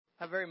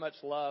I very much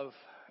love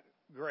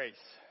grace.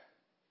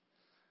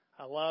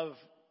 I love,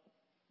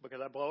 because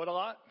I blow it a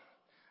lot,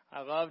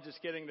 I love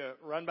just getting to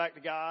run back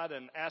to God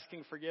and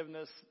asking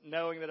forgiveness,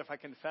 knowing that if I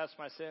confess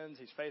my sins,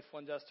 He's faithful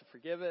and just to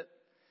forgive it.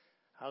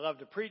 I love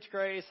to preach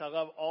grace. I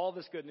love all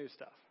this good new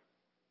stuff.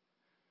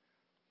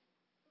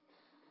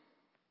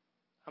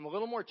 I'm a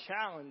little more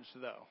challenged,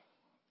 though,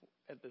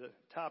 at the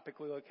topic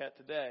we look at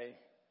today,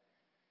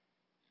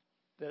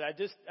 that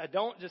I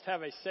don't just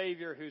have a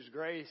Savior whose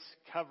grace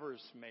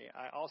covers me.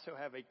 I also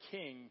have a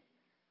King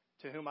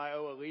to whom I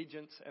owe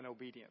allegiance and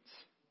obedience.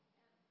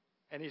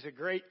 And He's a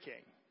great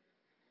King.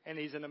 And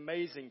He's an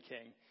amazing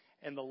King.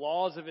 And the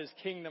laws of His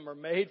kingdom are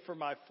made for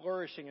my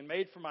flourishing and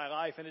made for my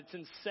life. And it's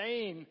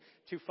insane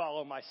to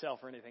follow myself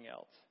or anything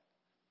else.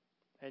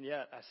 And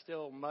yet, I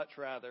still much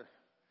rather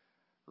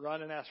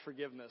run and ask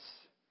forgiveness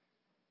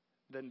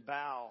than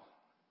bow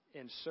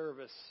in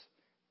service,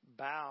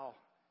 bow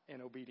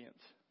in obedience.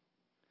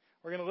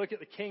 We're going to look at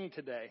the King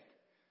today.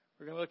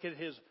 We're going to look at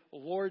His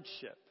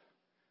lordship.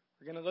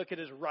 We're going to look at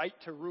His right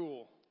to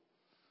rule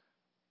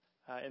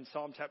in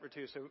Psalm chapter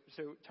 2.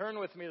 So turn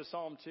with me to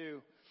Psalm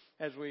 2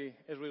 as we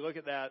look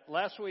at that.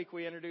 Last week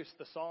we introduced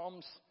the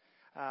Psalms,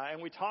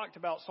 and we talked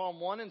about Psalm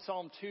 1 and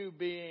Psalm 2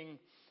 being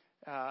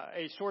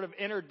a sort of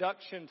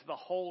introduction to the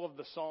whole of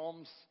the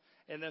Psalms,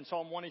 and then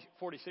Psalm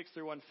 146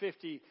 through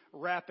 150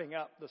 wrapping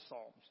up the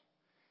Psalms.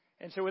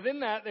 And so within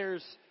that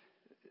there's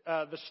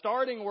the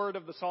starting word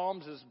of the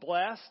Psalms is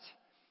blessed,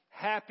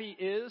 happy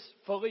is,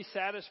 fully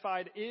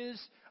satisfied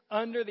is,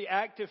 under the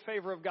active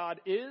favor of God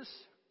is.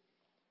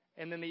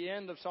 And then the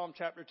end of Psalm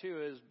chapter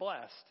 2 is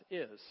blessed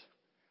is,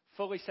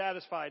 fully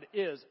satisfied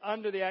is,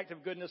 under the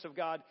active goodness of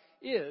God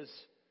is.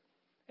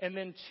 And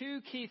then two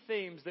key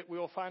themes that we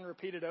will find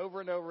repeated over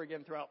and over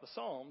again throughout the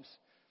Psalms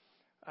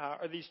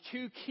are these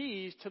two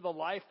keys to the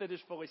life that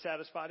is fully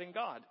satisfied in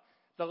God.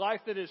 The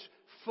life that is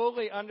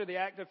fully under the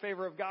active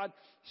favor of God,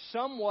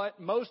 somewhat,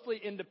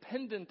 mostly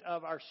independent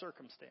of our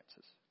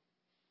circumstances.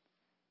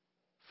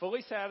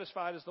 Fully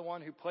satisfied is the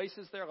one who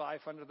places their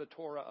life under the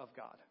Torah of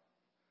God,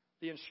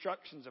 the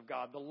instructions of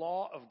God, the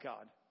law of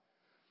God.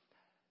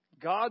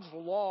 God's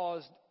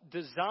laws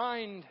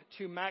designed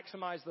to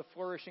maximize the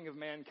flourishing of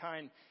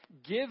mankind,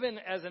 given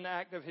as an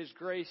act of His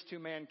grace to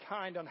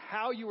mankind on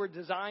how you were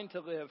designed to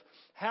live,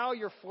 how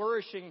your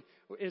flourishing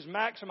is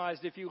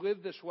maximized if you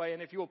live this way,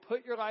 and if you will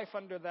put your life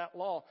under that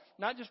law,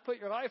 not just put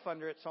your life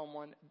under it,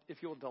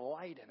 if you will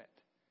delight in it.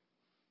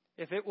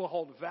 If it will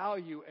hold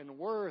value and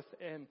worth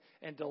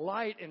and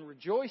delight and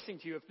rejoicing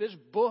to you, if this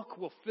book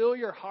will fill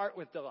your heart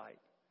with delight,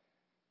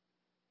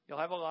 you'll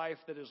have a life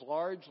that is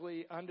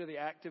largely under the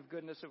active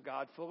goodness of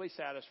God, fully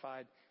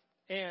satisfied,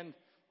 and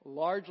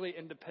largely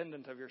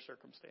independent of your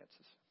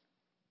circumstances.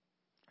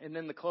 And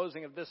then the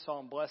closing of this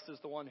psalm, blessed is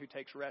the one who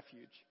takes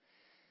refuge.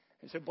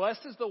 And so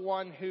blessed is the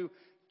one who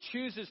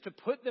chooses to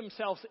put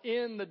themselves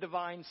in the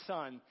divine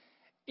Son,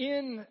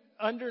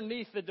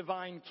 underneath the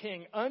divine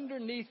King,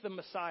 underneath the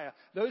Messiah.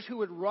 Those who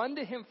would run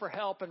to Him for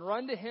help and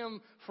run to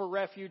Him for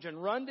refuge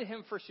and run to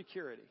Him for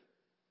security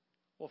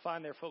will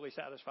find they're fully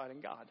satisfied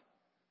in God.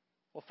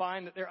 We'll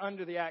find that they're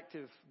under the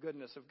active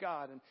goodness of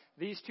God. And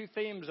these two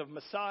themes of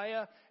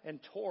Messiah and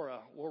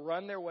Torah will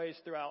run their ways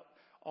throughout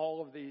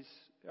all of these,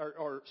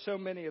 or so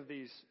many of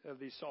these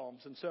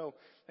Psalms. And so,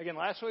 again,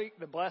 last week,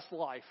 the blessed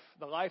life,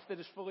 the life that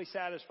is fully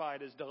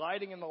satisfied, is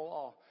delighting in the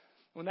law.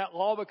 When that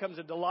law becomes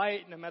a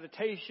delight and a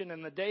meditation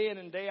and the day in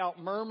and day out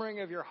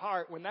murmuring of your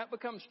heart, when that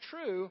becomes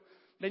true,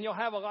 then you'll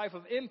have a life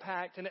of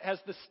impact, and it has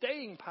the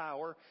staying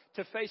power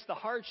to face the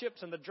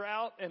hardships and the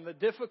drought and the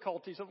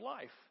difficulties of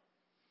life.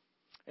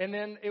 And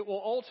then it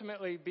will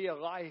ultimately be a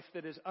life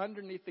that is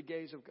underneath the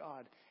gaze of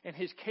God. And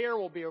His care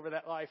will be over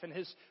that life. And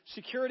His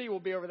security will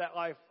be over that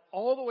life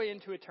all the way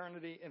into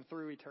eternity and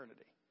through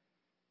eternity.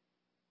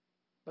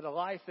 But a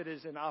life that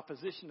is in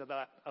opposition to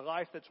that, a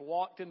life that's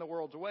walked in the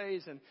world's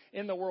ways and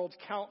in the world's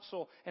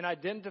counsel and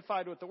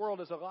identified with the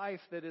world, is a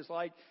life that is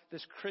like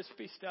this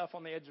crispy stuff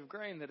on the edge of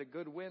grain that a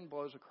good wind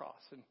blows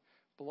across and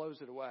blows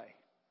it away.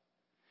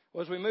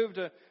 Well, as we move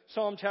to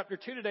Psalm chapter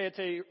 2 today, it's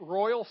a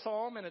royal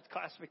psalm in its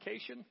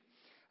classification.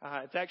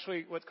 It's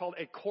actually what's called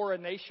a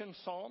coronation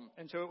psalm.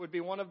 And so it would be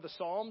one of the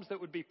psalms that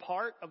would be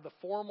part of the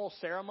formal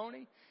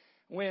ceremony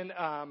when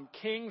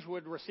kings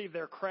would receive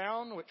their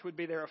crown, which would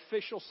be their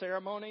official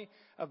ceremony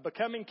of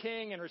becoming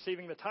king and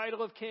receiving the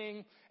title of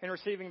king and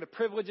receiving the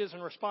privileges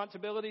and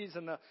responsibilities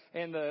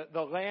and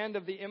the land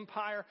of the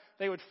empire.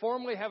 They would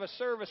formally have a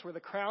service where the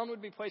crown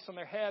would be placed on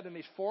their head, and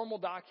these formal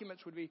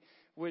documents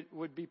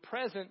would be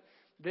present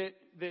that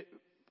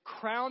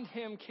crowned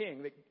him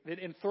king, that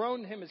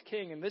enthroned him as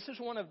king. And this is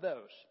one of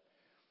those.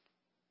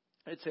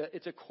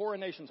 It's a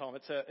coronation psalm.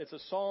 It's a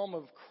psalm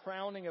of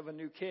crowning of a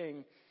new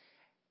king.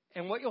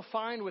 And what you'll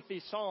find with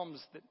these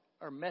psalms that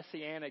are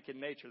messianic in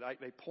nature, like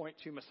they point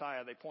to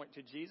Messiah, they point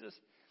to Jesus,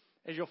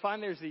 is you'll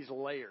find there's these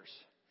layers.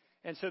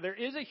 And so there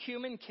is a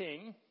human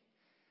king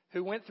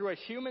who went through a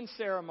human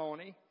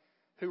ceremony,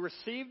 who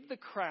received the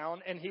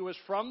crown, and he was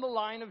from the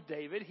line of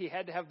David. He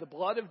had to have the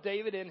blood of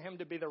David in him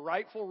to be the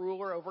rightful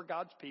ruler over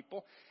God's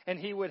people. And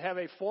he would have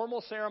a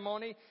formal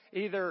ceremony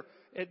either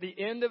at the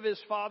end of his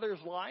father's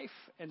life,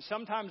 and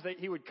sometimes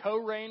he would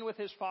co-reign with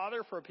his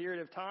father for a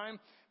period of time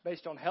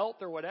based on health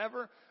or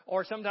whatever,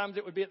 or sometimes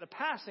it would be at the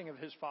passing of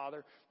his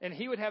father, and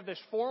he would have this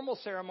formal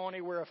ceremony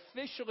where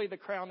officially the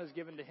crown is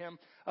given to him,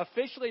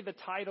 officially the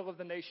title of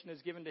the nation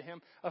is given to him,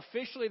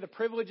 officially the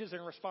privileges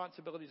and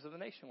responsibilities of the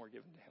nation were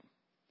given to him.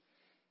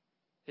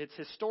 It's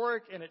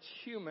historic and it's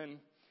human,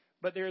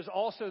 but there's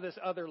also this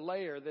other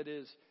layer that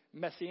is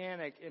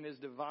messianic and is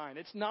divine.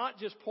 It's not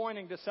just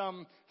pointing to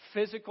some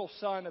physical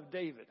son of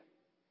David.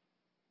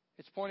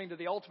 It's pointing to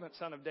the ultimate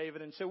son of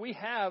David. And so we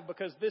have,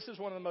 because this is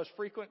one of the most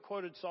frequent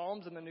quoted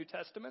Psalms in the New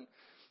Testament,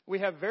 we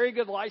have very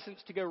good license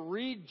to go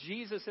read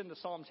Jesus into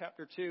Psalm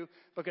chapter 2,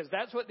 because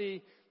that's what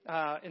the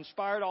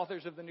inspired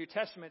authors of the New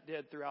Testament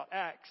did throughout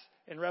Acts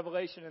and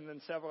Revelation and then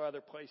several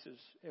other places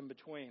in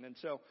between. And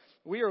so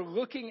we are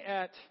looking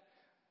at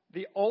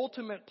the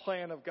ultimate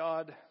plan of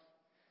God,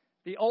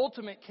 the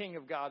ultimate King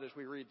of God as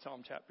we read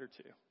Psalm chapter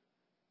 2.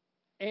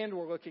 And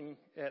we're looking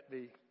at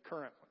the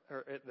current,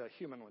 or at the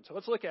human one. So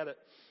let's look at it.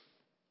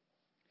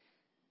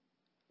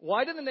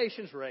 Why do the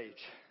nations rage?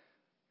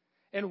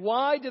 And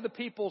why do the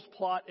peoples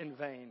plot in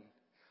vain?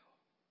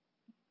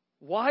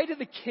 Why do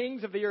the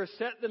kings of the earth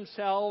set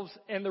themselves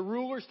and the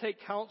rulers take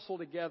counsel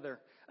together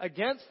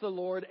against the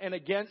Lord and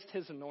against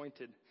his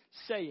anointed,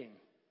 saying,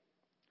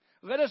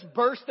 let us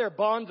burst their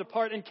bonds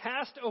apart and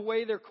cast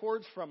away their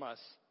cords from us.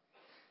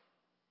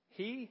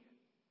 He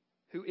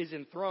who is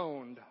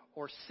enthroned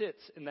or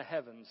sits in the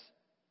heavens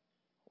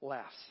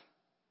laughs.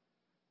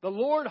 The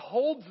Lord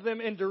holds them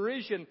in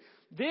derision.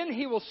 Then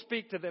he will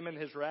speak to them in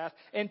his wrath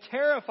and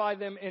terrify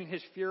them in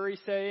his fury,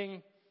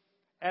 saying,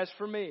 as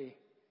for me,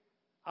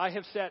 I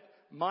have set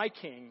my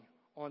king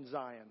on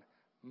Zion,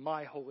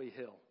 my holy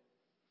hill.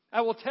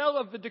 I will tell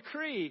of the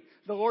decree.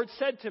 The Lord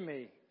said to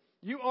me,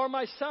 you are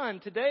my son.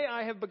 Today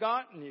I have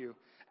begotten you.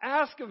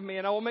 Ask of me,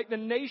 and I will make the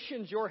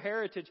nations your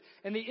heritage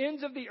and the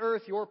ends of the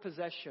earth your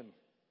possession.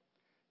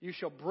 You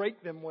shall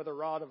break them with a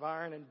rod of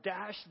iron and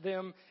dash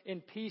them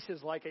in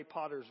pieces like a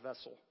potter's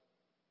vessel.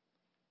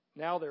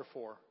 Now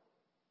therefore,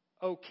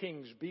 O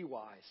kings, be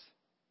wise.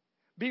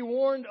 Be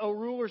warned, O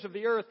rulers of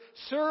the earth.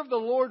 Serve the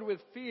Lord with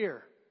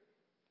fear.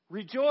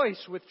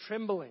 Rejoice with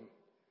trembling.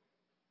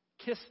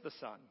 Kiss the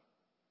Son,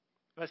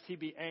 lest he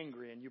be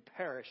angry and you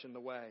perish in the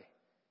way.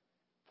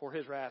 For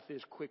his wrath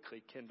is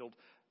quickly kindled.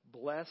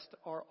 Blessed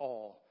are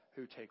all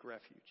who take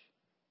refuge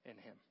in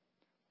him.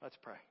 Let's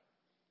pray.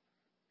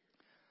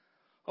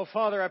 Oh,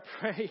 Father, I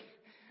pray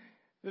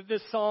that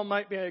this psalm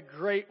might be a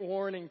great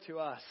warning to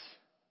us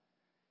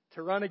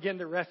to run again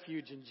to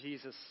refuge in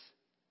Jesus.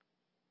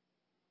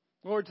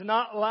 Lord, to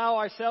not allow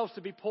ourselves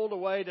to be pulled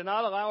away, to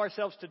not allow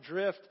ourselves to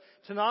drift,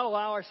 to not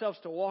allow ourselves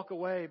to walk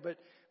away, but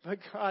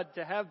God,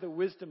 to have the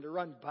wisdom to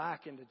run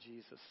back into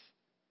Jesus.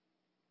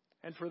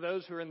 And for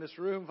those who are in this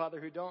room,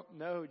 Father, who don't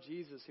know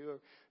Jesus, who are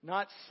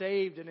not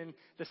saved and in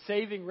the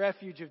saving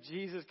refuge of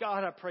Jesus,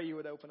 God, I pray you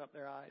would open up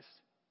their eyes.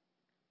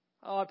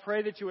 Oh, I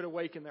pray that you would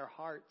awaken their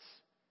hearts.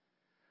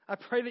 I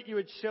pray that you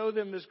would show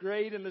them this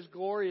great and this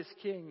glorious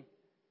King.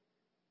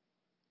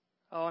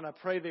 Oh, and I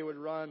pray they would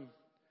run.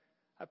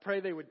 I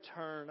pray they would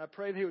turn. I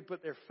pray they would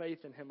put their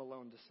faith in him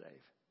alone to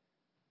save.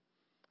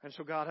 And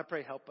so, God, I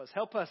pray help us.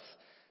 Help us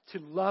to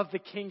love the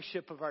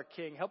kingship of our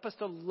King. Help us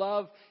to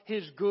love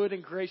his good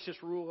and gracious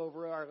rule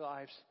over our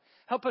lives.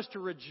 Help us to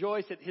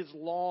rejoice at his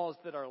laws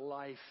that are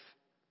life,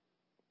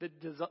 that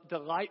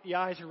delight the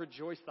eyes and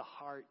rejoice the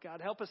heart. God,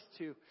 help us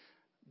to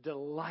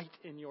delight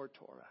in your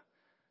Torah,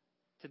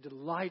 to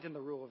delight in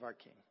the rule of our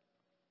King.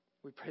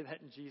 We pray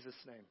that in Jesus'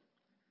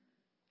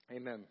 name.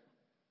 Amen.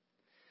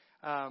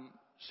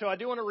 So I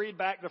do want to read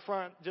back the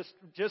front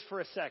just for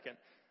a second.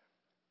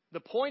 The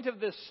point of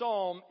this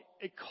psalm,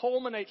 it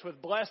culminates with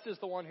blessed is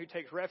the one who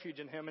takes refuge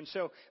in him. And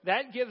so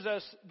that gives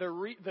us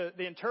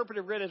the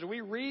interpretive grid. As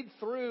we read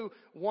through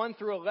 1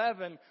 through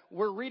 11,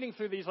 we're reading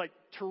through these like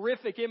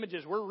terrific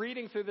images. We're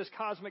reading through this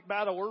cosmic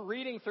battle. We're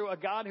reading through a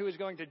God who is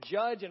going to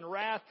judge and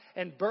wrath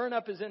and burn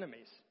up his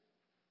enemies.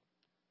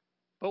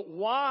 But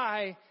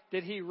why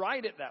did he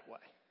write it that way?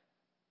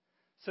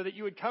 So that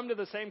you would come to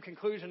the same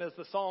conclusion as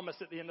the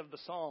psalmist at the end of the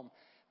psalm.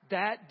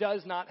 That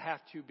does not have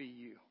to be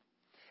you.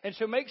 And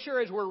so make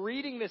sure as we're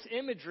reading this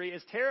imagery,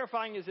 as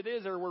terrifying as it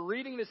is, or we're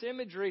reading this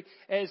imagery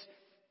as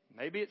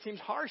maybe it seems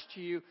harsh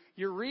to you,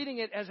 you're reading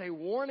it as a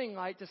warning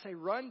light to say,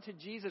 run to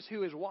Jesus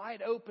who is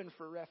wide open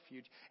for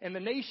refuge. And the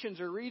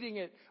nations are reading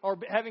it or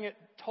having it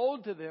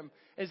told to them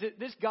as that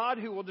this God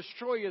who will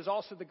destroy you is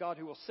also the God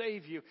who will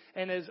save you.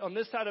 And as on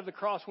this side of the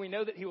cross, we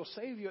know that he will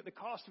save you at the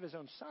cost of his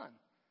own son.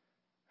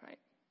 Right?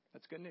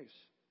 That's good news.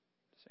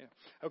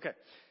 Okay,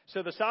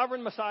 so the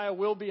sovereign Messiah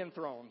will be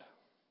enthroned.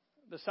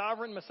 The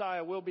sovereign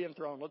Messiah will be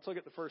enthroned. Let's look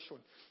at the first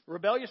one.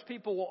 Rebellious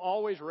people will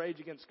always rage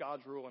against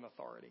God's rule and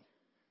authority.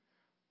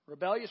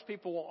 Rebellious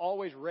people will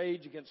always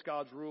rage against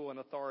God's rule and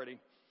authority.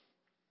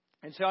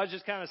 And so I was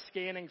just kind of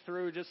scanning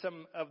through just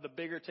some of the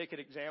bigger ticket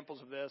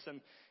examples of this.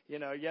 And,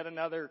 yet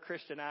another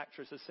Christian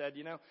actress has said,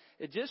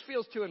 it just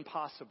feels too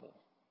impossible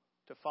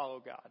to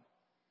follow God.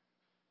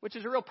 Which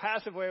is a real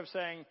passive way of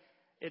saying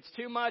it's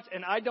too much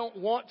and I don't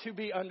want to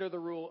be under the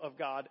rule of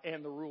God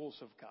and the rules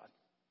of God.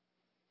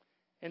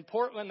 In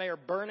Portland, they are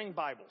burning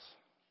Bibles.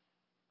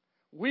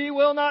 We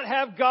will not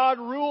have God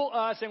rule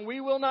us, and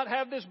we will not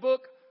have this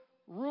book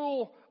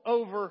rule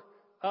over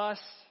us.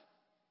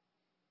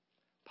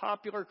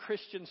 Popular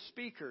Christian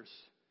speakers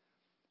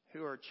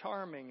who are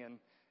charming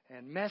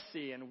and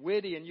messy and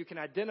witty, and you can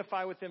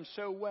identify with them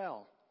so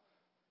well,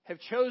 have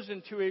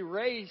chosen to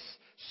erase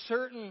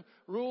certain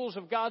rules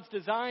of God's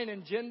design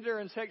in gender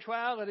and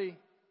sexuality.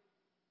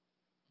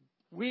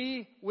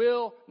 We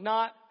will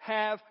not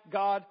have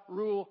God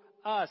rule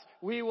us.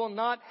 We will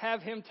not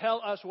have Him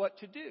tell us what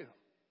to do.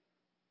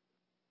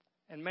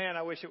 And man,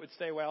 I wish it would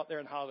stay way out there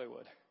in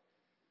Hollywood.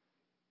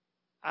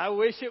 I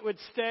wish it would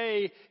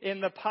stay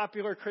in the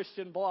popular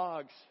Christian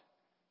blogs.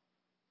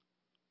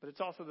 But it's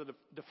also the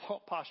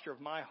default posture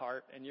of my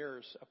heart and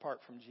yours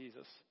apart from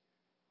Jesus.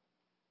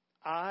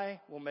 I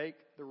will make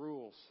the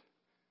rules.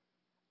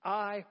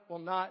 I will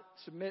not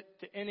submit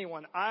to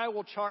anyone. I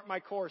will chart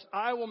my course.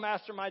 I will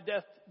master my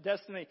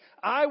destiny.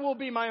 I will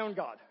be my own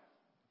God.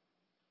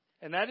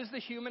 And that is the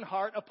human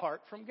heart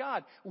apart from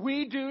God.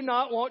 We do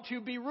not want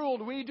to be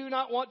ruled. We do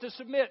not want to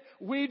submit.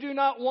 We do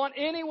not want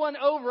anyone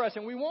over us,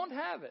 and we won't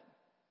have it.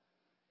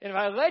 And if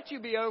I let you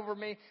be over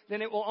me,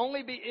 then it will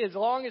only be as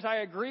long as I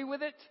agree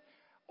with it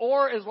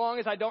or as long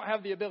as I don't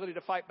have the ability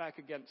to fight back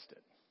against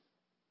it.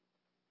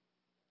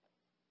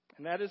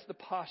 And that is the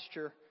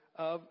posture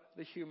of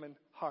the human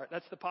heart.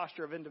 That's the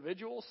posture of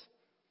individuals.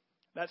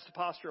 That's the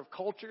posture of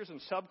cultures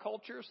and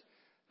subcultures.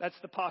 That's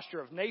the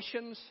posture of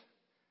nations.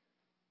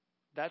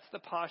 That's the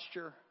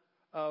posture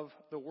of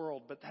the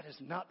world, but that is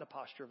not the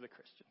posture of the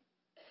Christian.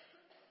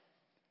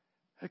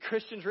 The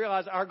Christians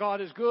realize our God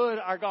is good,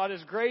 our God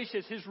is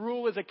gracious, His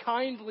rule is a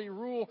kindly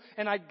rule,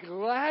 and I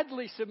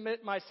gladly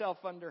submit myself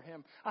under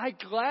Him. I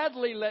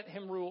gladly let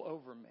Him rule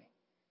over me.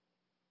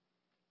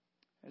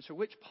 And so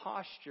which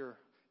posture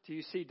do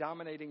you see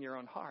dominating your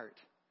own heart?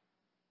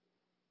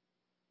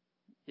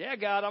 Yeah,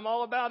 God, I'm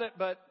all about it,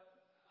 but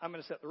I'm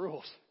going to set the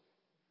rules.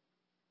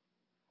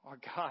 Oh,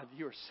 God,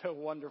 you are so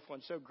wonderful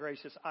and so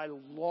gracious. I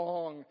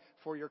long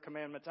for your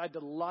commandments. I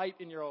delight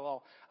in your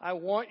law. I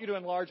want you to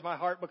enlarge my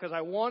heart because I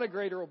want a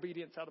greater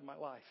obedience out of my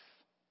life.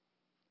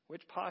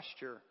 Which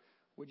posture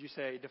would you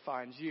say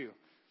defines you?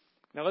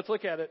 Now, let's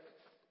look at it.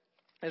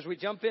 As we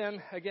jump in,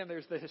 again,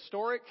 there's the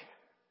historic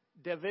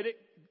Davidic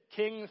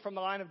king from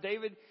the line of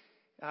David,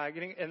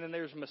 and then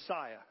there's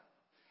Messiah.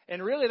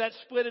 And really that's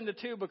split into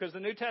two because the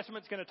New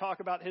Testament's going to talk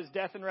about His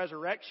death and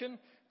resurrection,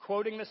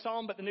 quoting the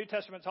psalm, but the New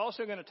Testament's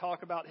also going to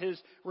talk about His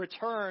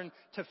return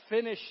to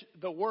finish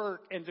the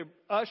work and to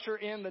usher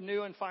in the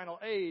new and final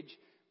age,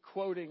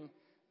 quoting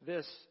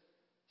this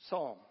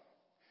psalm.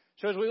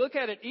 So as we look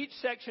at it, each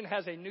section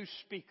has a new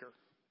speaker,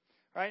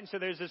 right? And so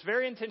there's this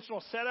very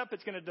intentional setup.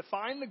 It's going to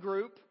define the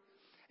group,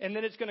 and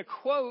then it's going to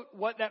quote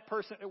what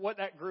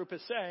that group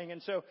is saying.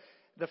 And so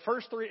the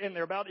first three, and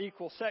they're about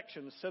equal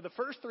sections. So the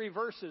first three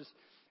verses,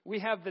 we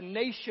have the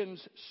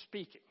nations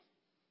speaking.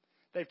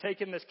 They've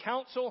taken this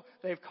council,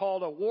 they've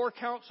called a war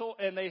council,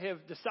 and they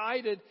have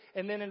decided,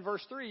 and then in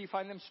verse 3 you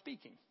find them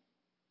speaking.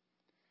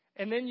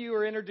 And then you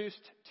are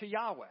introduced to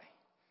Yahweh.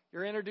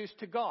 You're introduced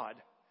to God,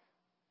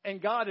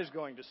 and God is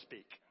going to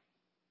speak.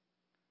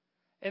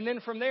 And then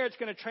from there it's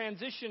going to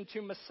transition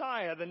to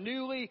Messiah, the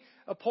newly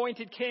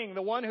appointed king,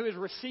 the one who is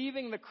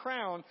receiving the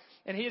crown,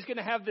 and he is going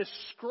to have this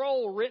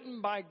scroll written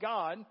by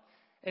God,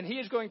 and he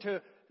is going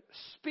to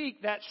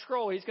speak that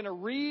scroll. He's going to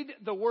read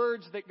the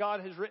words that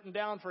God has written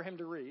down for him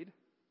to read.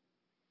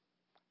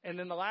 And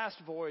then the last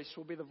voice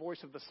will be the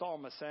voice of the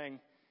psalmist saying,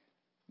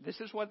 this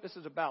is what this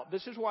is about.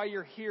 This is why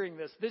you're hearing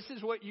this. This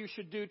is what you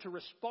should do to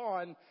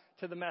respond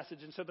to the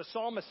message. And so the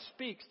psalmist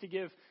speaks to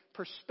give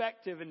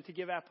perspective and to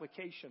give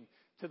application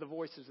to the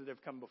voices that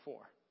have come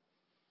before.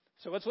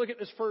 So let's look at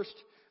this first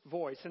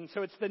voice. And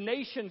so it's the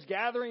nations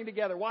gathering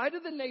together. Why do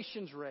the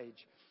nations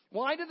rage?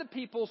 Why do the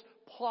peoples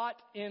plot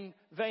in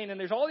vain? And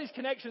there's all these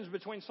connections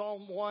between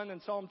Psalm 1 and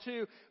Psalm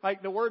 2.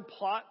 Like the word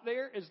plot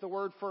there is the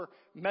word for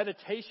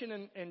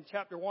meditation in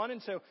chapter 1.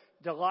 And so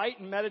delight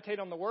and meditate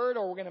on the word,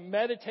 or we're going to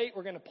meditate,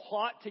 we're going to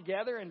plot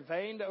together in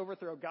vain to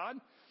overthrow God.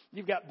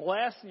 You've got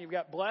blessed and you've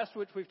got blessed,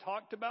 which we've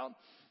talked about.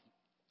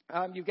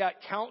 You've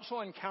got counsel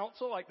and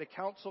counsel, like the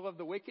counsel of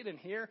the wicked. And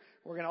here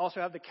we're going to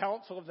also have the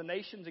counsel of the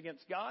nations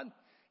against God.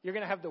 You're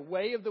going to have the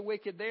way of the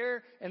wicked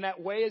there, and that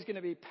way is going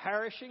to be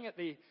perishing at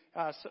the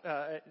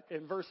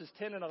in verses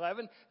 10 and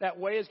 11. That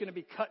way is going to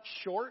be cut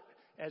short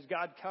as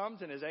God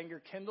comes and His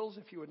anger kindles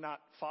if you would not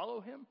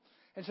follow Him.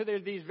 And so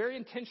there's these very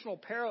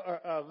intentional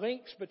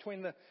links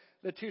between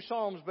the two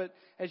psalms. But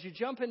as you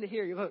jump into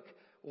here, you look,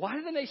 why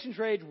do the nations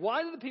rage?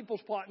 Why do the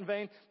peoples plot in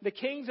vain? The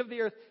kings of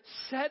the earth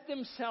set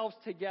themselves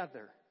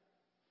together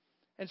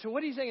And so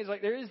what he's saying is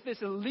like there is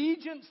this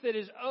allegiance that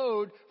is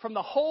owed from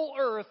the whole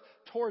earth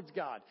towards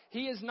God.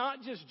 He is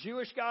not just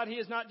Jewish God. He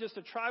is not just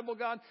a tribal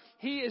God.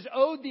 He is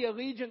owed the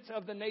allegiance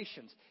of the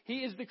nations. He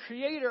is the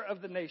creator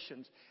of the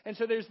nations. And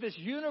so there's this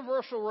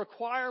universal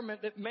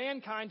requirement that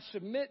mankind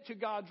submit to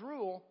God's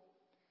rule.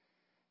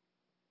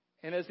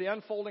 And as the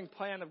unfolding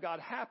plan of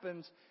God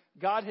happens,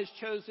 God has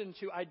chosen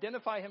to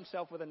identify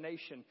himself with a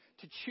nation,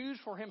 to choose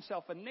for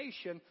himself a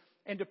nation,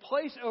 and to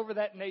place over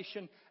that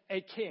nation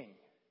a king.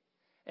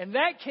 And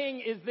that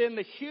king is then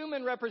the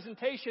human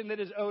representation that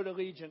is owed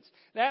allegiance.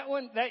 That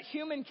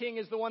human king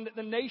is the one that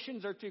the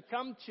nations are to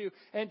come to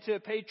and to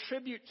pay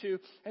tribute to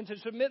and to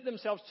submit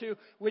themselves to,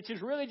 which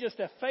is really just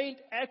a faint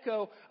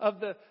echo of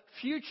the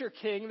future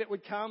king that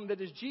would come,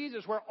 that is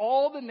Jesus, where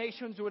all the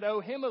nations would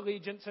owe him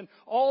allegiance and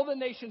all the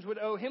nations would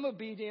owe him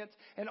obedience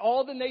and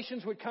all the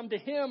nations would come to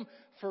him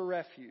for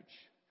refuge.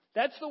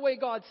 That's the way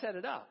God set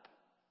it up.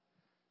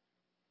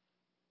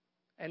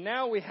 And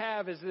now we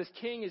have, as this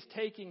king is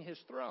taking his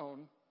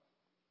throne,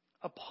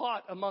 a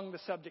plot among the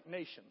subject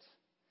nations.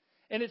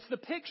 And it's the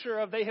picture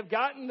of they have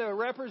gotten the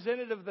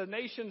representative of the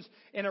nations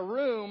in a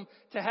room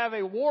to have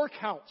a war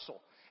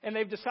council. And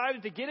they've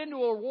decided to get into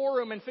a war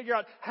room and figure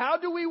out, how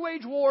do we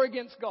wage war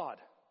against God?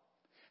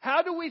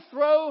 How do we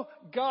throw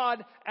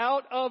God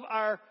out of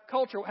our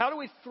culture? How do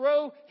we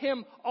throw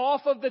him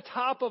off of the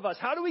top of us?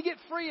 How do we get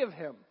free of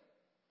him?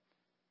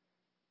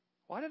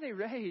 Why do they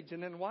rage?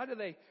 And then why do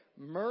they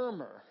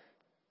murmur?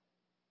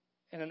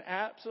 In an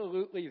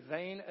absolutely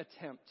vain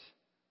attempt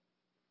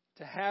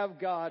to have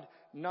God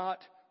not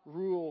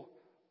rule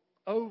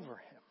over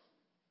him.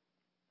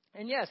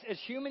 And yes, as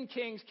human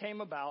kings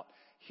came about,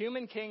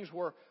 human kings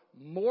were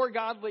more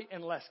godly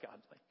and less godly.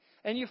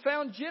 And you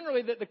found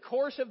generally that the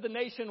course of the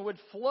nation would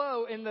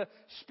flow in the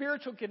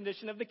spiritual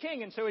condition of the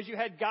king. And so as you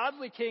had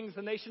godly kings,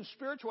 the nation's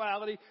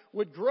spirituality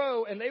would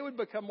grow and they would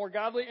become more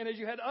godly. And as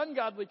you had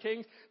ungodly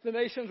kings, the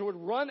nations would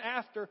run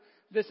after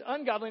this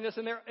ungodliness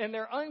and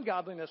their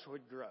ungodliness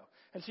would grow.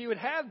 And so you would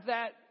have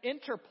that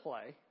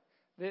interplay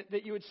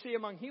that you would see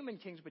among human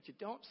kings, but you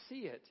don't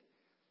see it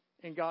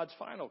in God's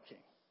final king.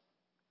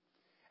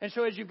 And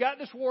so as you've got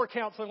this war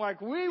council, like,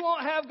 we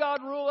won't have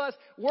God rule us.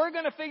 We're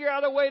going to figure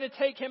out a way to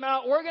take him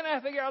out. We're going to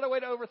figure out a way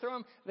to overthrow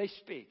him. They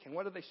speak. And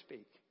what do they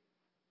speak?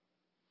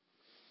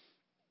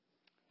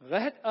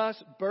 Let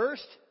us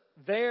burst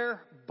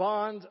their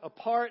bonds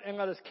apart and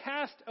let us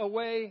cast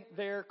away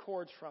their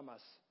cords from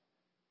us.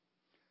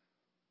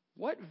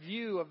 What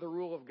view of the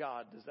rule of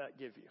God does that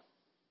give you?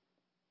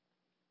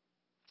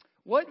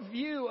 What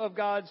view of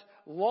God's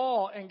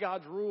law and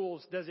God's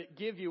rules does it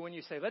give you when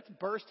you say, let's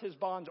burst his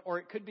bonds, or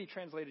it could be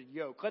translated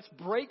yoke. Let's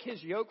break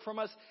his yoke from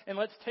us and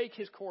let's take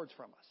his cords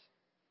from us.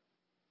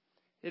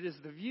 It is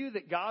the view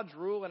that God's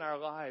rule in our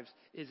lives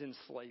is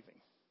enslaving.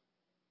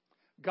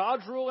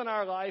 God's rule in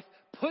our life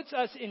puts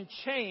us in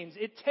chains.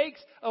 It takes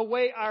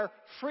away our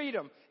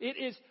freedom. It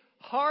is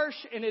harsh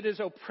and it is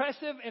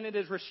oppressive and it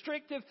is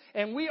restrictive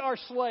and we are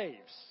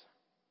slaves.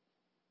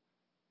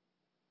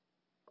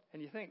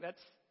 And you think that's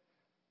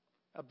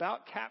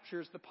about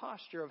captures the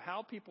posture of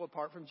how people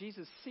apart from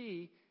Jesus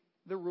see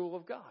the rule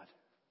of God.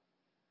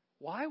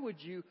 Why would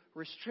you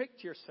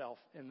restrict yourself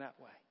in that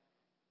way?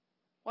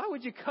 Why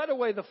would you cut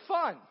away the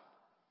fun?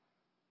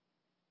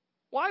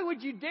 Why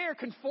would you dare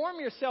conform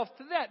yourself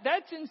to that?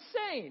 That's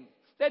insane.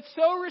 That's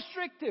so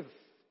restrictive.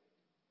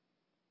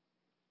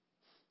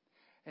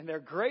 And their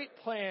great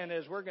plan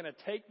is we're going to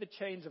take the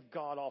chains of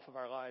God off of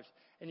our lives.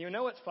 And you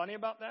know what's funny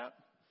about that?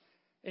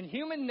 In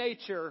human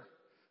nature,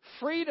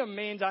 freedom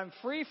means I'm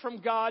free from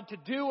God to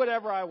do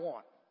whatever I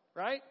want,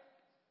 right?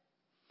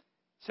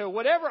 So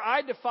whatever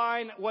I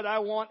define what I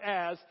want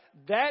as,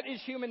 that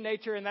is human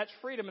nature and that's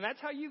freedom. And that's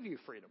how you view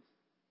freedom.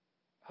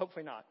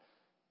 Hopefully not.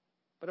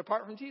 But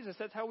apart from Jesus,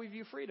 that's how we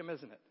view freedom,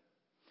 isn't it?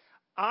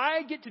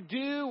 I get to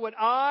do what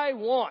I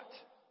want.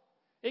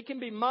 It can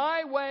be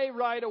my way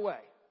right away.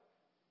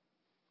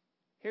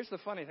 Here's the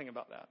funny thing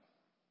about that.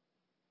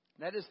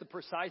 That is the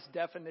precise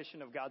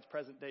definition of God's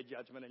present day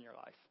judgment in your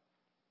life.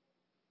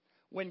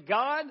 When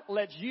God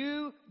lets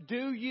you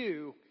do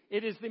you,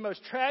 it is the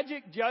most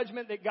tragic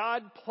judgment that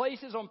God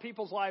places on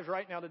people's lives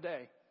right now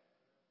today.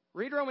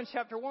 Read Romans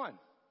chapter 1.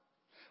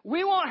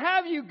 We won't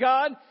have you,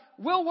 God.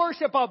 We'll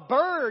worship a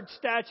bird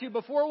statue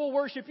before we'll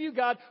worship you,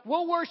 God.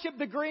 We'll worship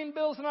the green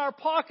bills in our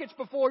pockets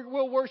before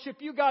we'll worship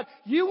you, God.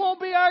 You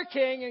won't be our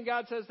king. And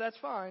God says, that's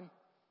fine.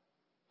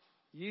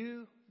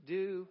 You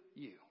do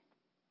you.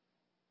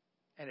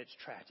 And it's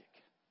tragic.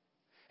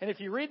 And if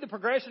you read the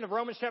progression of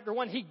Romans chapter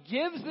 1, he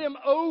gives them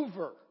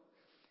over.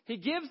 He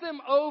gives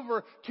them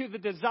over to the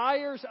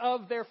desires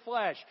of their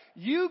flesh.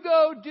 You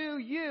go do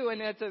you.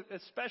 And it's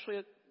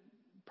especially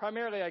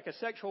primarily like a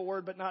sexual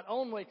word, but not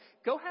only.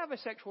 Go have a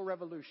sexual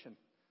revolution.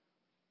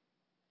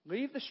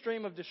 Leave the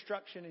stream of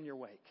destruction in your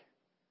wake.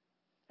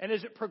 And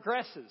as it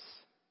progresses,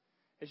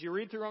 as you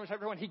read through Romans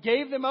chapter 1, he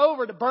gave them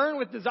over to burn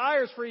with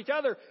desires for each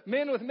other,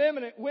 men with men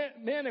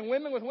and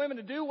women with women,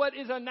 to do what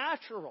is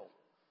unnatural.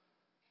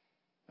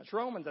 That's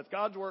Romans. That's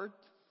God's word.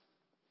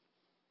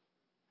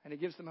 And he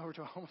gives them over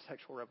to a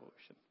homosexual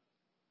revolution.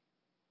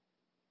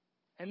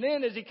 And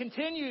then as they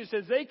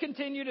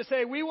continue to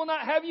say, we will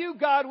not have you,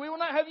 God, we will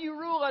not have you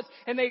rule us,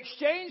 and they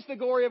exchange the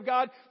glory of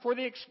God for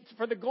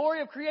the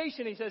glory of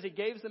creation, he says he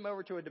gave them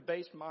over to a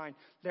debased mind.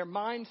 Their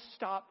minds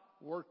stopped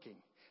working.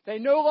 They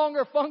no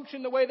longer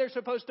function the way they're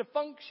supposed to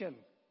function.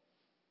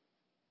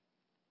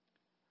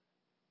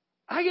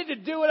 I get to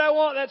do what I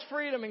want, that's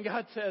freedom. And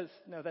God says,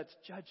 no, that's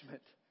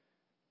judgment.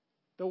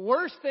 The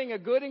worst thing a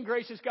good and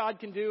gracious God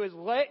can do is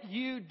let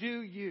you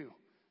do you.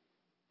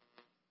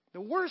 The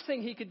worst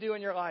thing he could do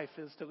in your life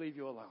is to leave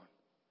you alone.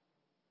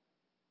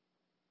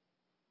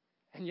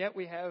 And yet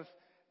we have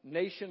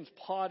nations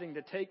plotting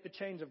to take the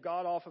chains of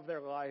God off of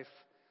their life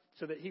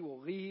so that he will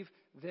leave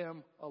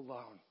them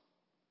alone.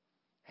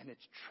 And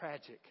it's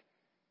tragic.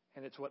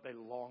 And it's what they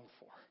long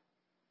for.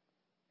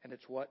 And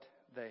it's what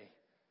they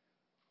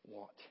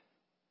want.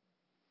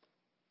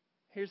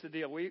 Here's the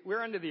deal.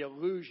 We're under the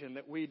illusion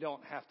that we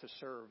don't have to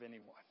serve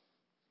anyone.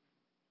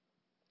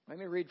 Let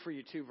me read for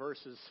you 2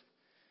 verses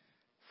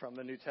from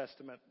the New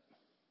Testament.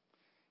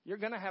 You're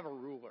going to have a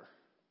ruler.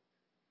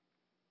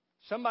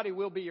 Somebody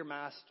will be your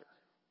master.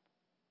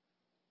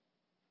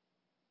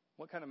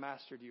 What kind of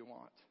master do you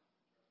want?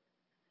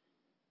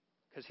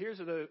 Because here's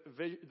the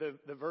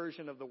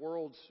version of the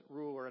world's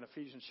ruler in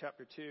Ephesians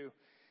chapter 2.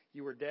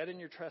 You were dead in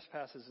your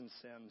trespasses and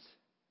sins,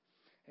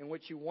 in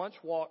which you once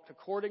walked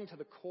according to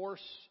the course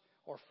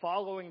or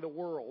following the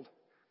world,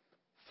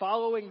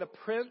 following the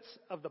prince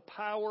of the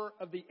power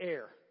of the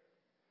air,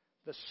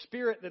 the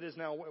spirit that is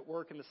now at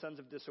work in the sons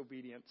of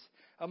disobedience,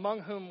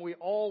 among whom we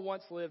all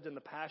once lived in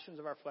the passions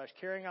of our flesh,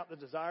 carrying out the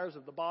desires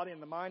of the body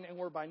and the mind, and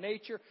were by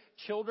nature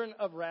children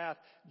of wrath,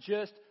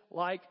 just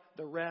like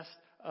the rest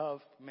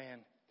of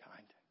mankind.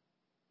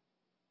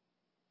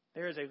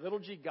 There is a little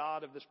g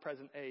God of this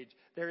present age.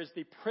 There is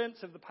the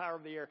prince of the power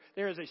of the air.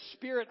 There is a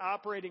spirit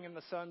operating in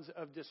the sons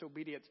of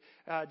disobedience.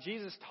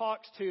 Jesus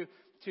talks to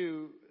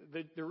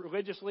the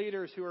religious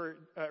leaders who are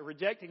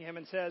rejecting him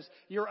and says,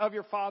 you're of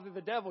your father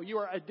the devil. You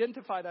are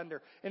identified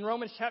under. In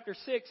Romans chapter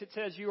 6, it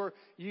says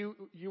you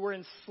were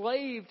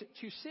enslaved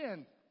to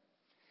sin.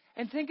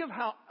 And think of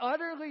how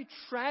utterly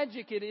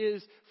tragic it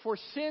is for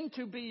sin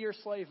to be your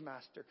slave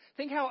master.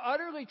 Think how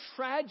utterly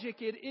tragic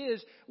it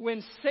is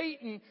when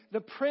Satan,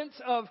 the prince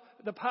of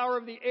the power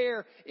of the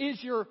air,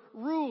 is your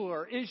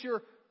ruler, is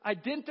your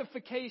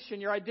identification,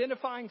 your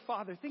identifying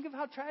father. Think of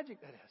how tragic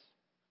that is.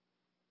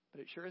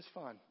 But it sure is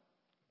fun.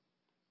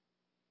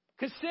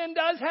 Because sin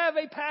does have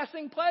a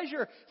passing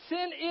pleasure.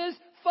 Sin is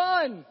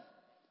fun.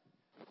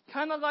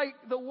 Kind of like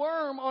the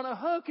worm on a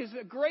hook is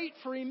a great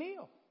free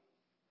meal.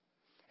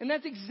 And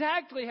that's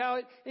exactly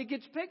how it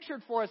gets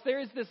pictured for us.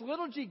 There is this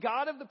little g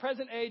God of the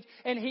present age,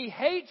 and he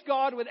hates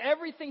God with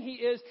everything he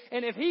is.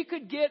 And if he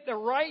could get the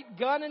right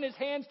gun in his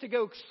hands to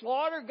go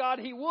slaughter God,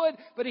 he would.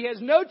 But he has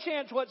no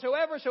chance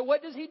whatsoever. So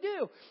what does he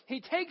do?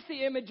 He takes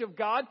the image of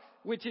God,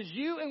 which is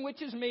you and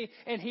which is me,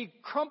 and he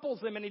crumples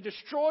them and he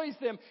destroys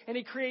them, and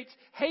he creates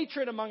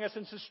hatred among us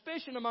and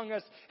suspicion among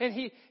us, and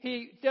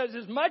he does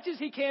as much as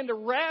he can to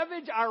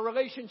ravage our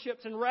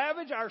relationships and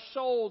ravage our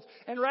souls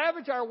and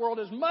ravage our world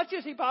as much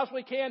as he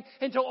possibly can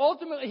until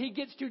ultimately he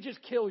gets to just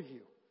kill you.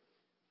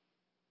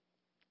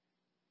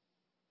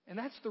 And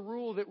that's the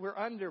rule that we're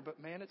under, but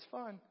man, it's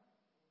fun.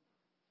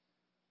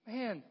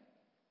 Man,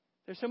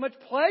 there's so much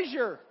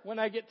pleasure when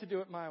I get to do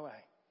it my way.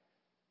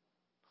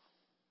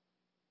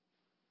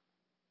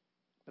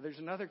 But there's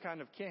another kind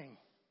of king.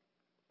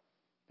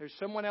 There's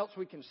someone else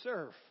we can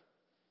serve.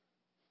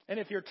 And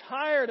if you're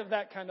tired of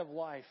that kind of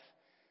life,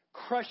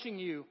 crushing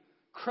you,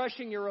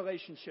 crushing your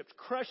relationships,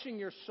 crushing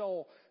your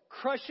soul,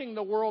 crushing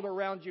the world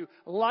around you,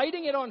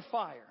 lighting it on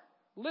fire,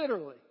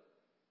 literally,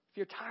 if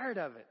you're tired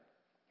of it,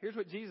 here's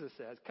what Jesus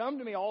says. Come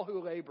to me, all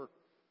who labor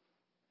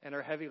and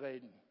are heavy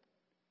laden,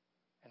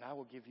 and I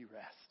will give you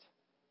rest.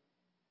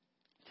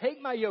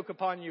 Take my yoke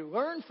upon you.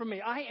 Learn from me.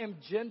 I am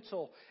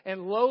gentle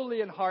and lowly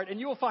in heart, and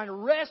you will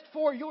find rest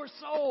for your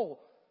soul.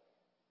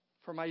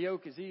 For my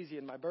yoke is easy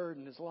and my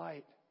burden is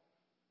light.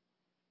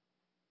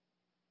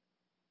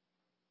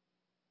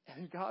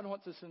 And God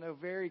wants us to know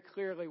very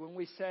clearly when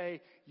we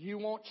say, you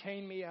won't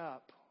chain me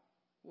up,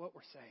 what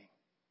we're saying.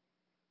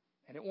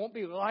 And it won't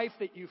be life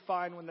that you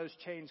find when those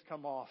chains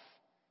come off.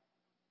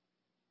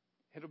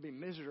 It'll be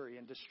misery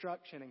and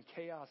destruction and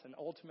chaos and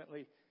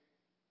ultimately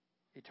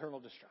eternal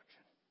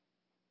destruction.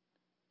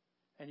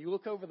 And you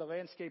look over the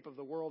landscape of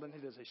the world, and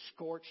it is a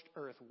scorched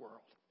earth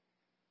world.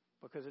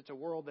 Because it's a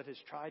world that has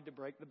tried to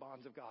break the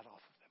bonds of God off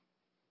of them.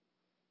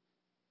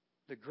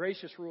 The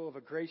gracious rule of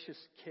a gracious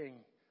king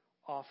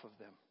off of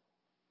them.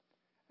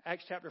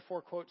 Acts chapter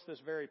 4 quotes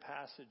this very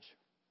passage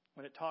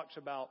when it talks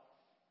about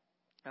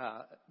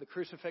the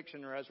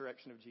crucifixion and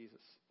resurrection of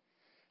Jesus.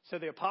 So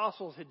the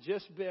apostles had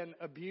just been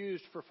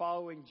abused for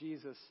following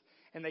Jesus.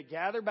 And they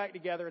gather back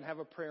together and have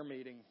a prayer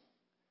meeting.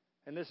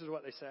 And this is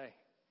what they say.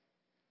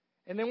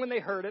 And then when they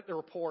heard it, the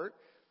report,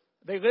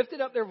 they lifted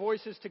up their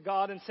voices to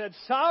God and said,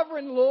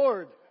 Sovereign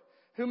Lord,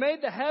 who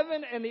made the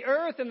heaven and the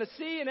earth and the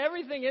sea and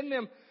everything in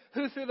them,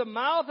 who through the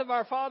mouth of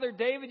our father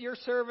David, your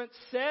servant,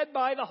 said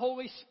by the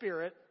Holy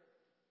Spirit,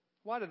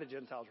 why do the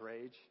Gentiles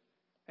rage?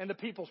 and the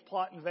people's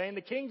plot in vain.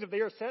 The kings of the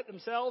earth set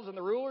themselves, and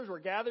the rulers were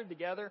gathered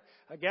together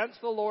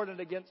against the Lord and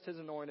against His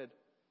anointed.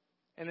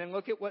 And then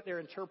look at what they're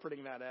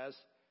interpreting that as.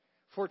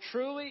 For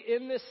truly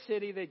in this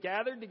city they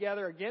gathered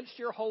together against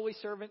your holy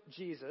servant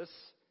Jesus,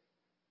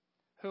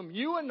 whom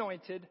you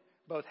anointed,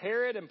 both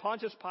Herod and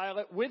Pontius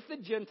Pilate, with the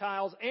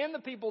Gentiles and the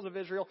peoples of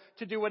Israel,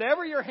 to do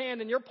whatever your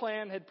hand and your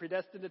plan had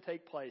predestined to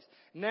take place.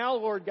 Now,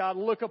 Lord God,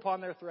 look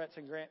upon their threats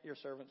and grant your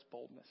servants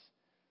boldness.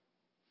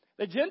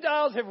 The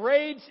Gentiles have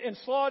raged and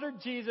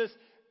slaughtered Jesus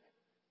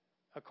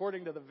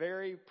according to the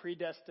very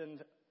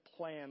predestined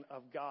plan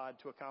of God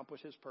to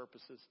accomplish His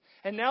purposes.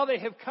 And now they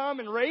have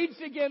come and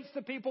raged against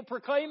the people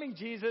proclaiming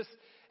Jesus.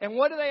 And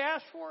what do they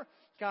ask for?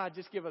 God,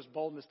 just give us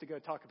boldness to go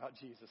talk about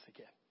Jesus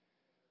again.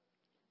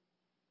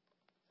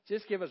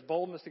 Just give us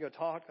boldness to go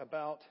talk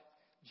about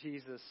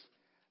Jesus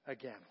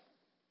again.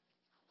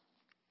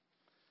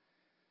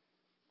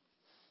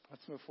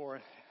 Let's move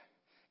forward.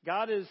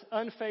 God is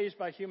unfazed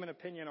by human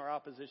opinion or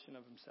opposition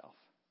of Himself.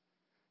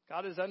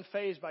 God is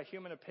unfazed by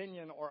human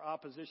opinion or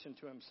opposition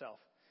to Himself.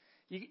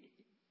 You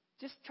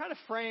just try to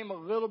frame a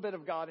little bit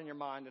of God in your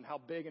mind and how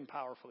big and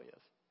powerful He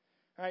is.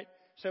 All right?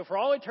 So for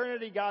all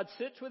eternity, God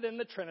sits within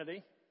the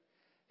Trinity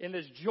in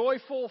this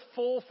joyful,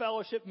 full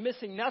fellowship,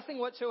 missing nothing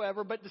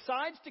whatsoever, but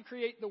decides to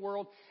create the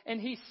world. And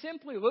He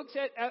simply looks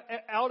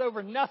out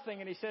over nothing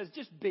and He says,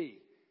 just be.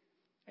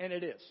 And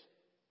it is.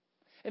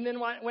 And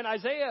then when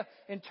Isaiah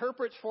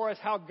interprets for us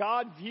how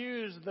God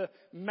views the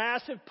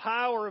massive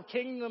power of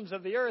kingdoms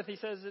of the earth, he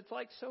says it's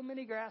like so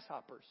many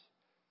grasshoppers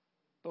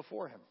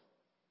before Him.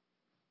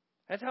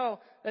 That's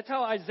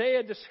how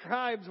Isaiah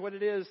describes what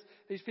it is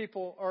these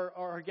people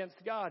are against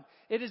God.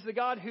 It is the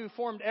God who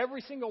formed every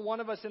single one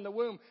of us in the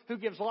womb, who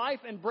gives life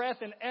and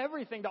breath and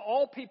everything to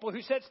all people,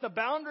 who sets the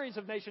boundaries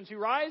of nations, who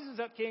rises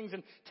up kings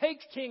and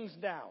takes kings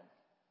down.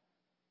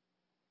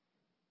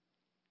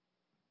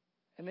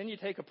 And then you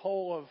take a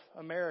poll of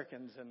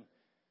Americans, and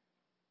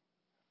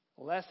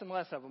less and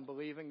less of them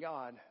believe in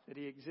God, that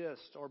He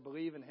exists, or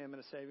believe in Him in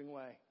a saving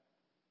way.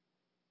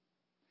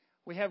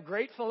 We have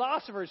great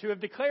philosophers who have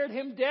declared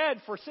Him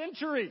dead for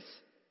centuries,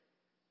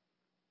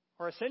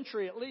 or a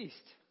century at least.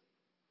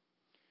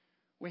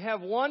 We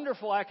have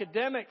wonderful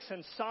academics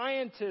and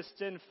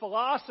scientists and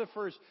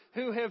philosophers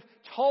who have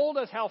told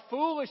us how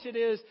foolish it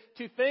is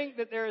to think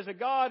that there is a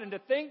God and to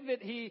think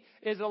that He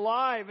is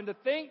alive and to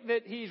think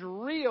that He's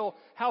real,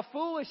 how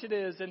foolish it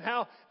is and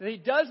how that He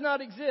does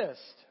not exist.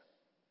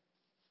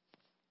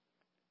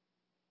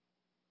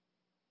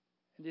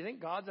 And do you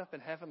think God's up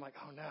in heaven like,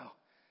 oh no,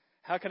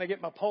 how can I get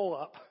my poll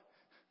up?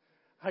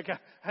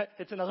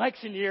 It's an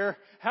election year.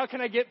 How can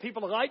I get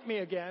people to like me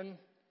again?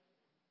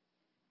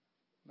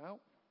 No.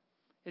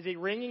 Is He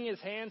wringing His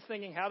hands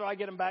thinking, how do I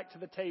get them back to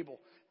the table?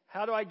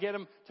 How do I get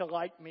them to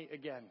like me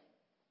again?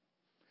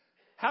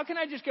 How can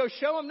I just go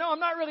show them, no, I'm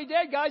not really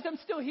dead, guys. I'm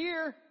still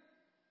here.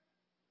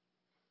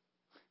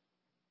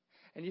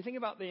 And you think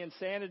about the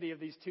insanity of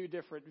these two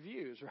different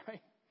views, right?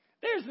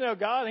 There's no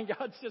God, and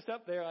God's just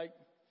up there like,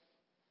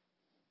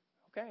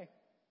 okay,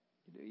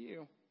 you do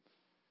you.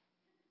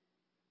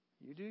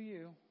 You do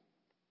you.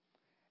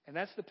 And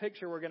that's the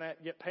picture we're going to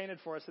get painted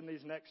for us in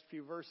these next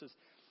few verses.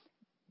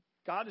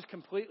 God is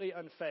completely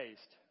unfazed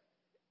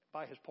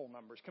by His poll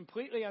numbers,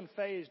 completely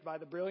unfazed by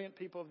the brilliant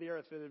people of the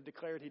earth that have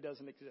declared He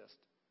doesn't exist.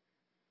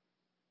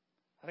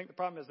 I think the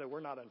problem is that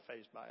we're not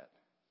unfazed by it.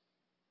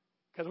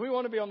 Because we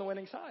want to be on the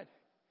winning side.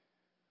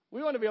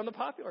 We want to be on the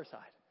popular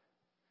side.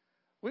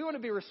 We want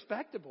to be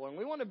respectable, and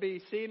we want to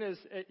be seen as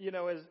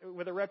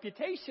with a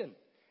reputation.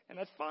 And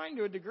that's fine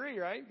to a degree,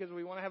 right? Because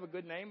we want to have a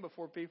good name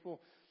before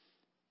people.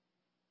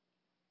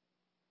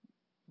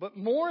 But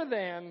more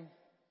than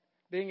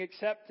being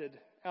accepted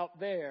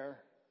out there,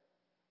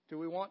 do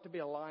we want to be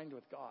aligned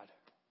with God?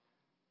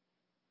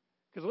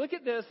 Because look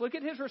at this. Look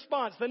at His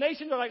response. The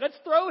nations are like, let's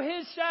throw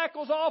His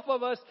shackles off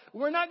of us.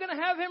 We're not going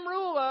to have Him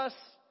rule us.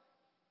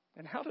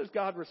 And how does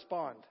God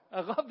respond? I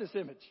love this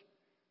image.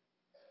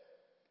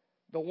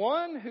 The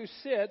one who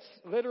sits,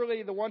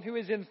 literally the one who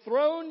is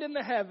enthroned in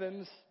the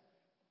heavens,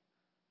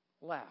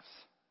 laughs.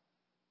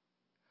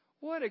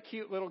 What a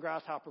cute little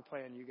grasshopper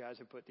plan you guys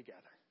have put together.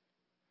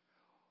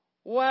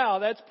 Wow,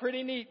 that's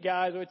pretty neat,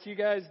 guys, what you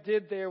guys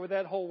did there with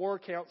that whole war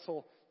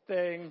council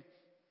thing.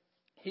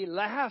 He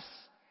laughs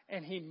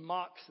and He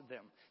mocks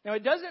them. Now,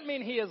 it doesn't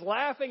mean He is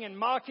laughing and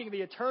mocking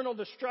the eternal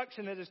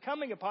destruction that is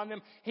coming upon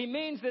them. He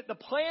means that the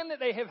plan that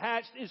they have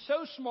hatched is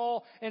so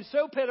small and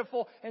so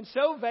pitiful and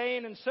so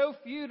vain and so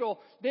futile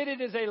that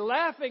it is a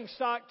laughing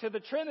stock to the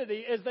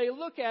Trinity as they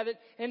look at it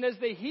and as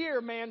they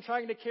hear man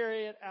trying to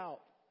carry it out.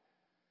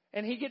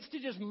 And He gets to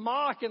just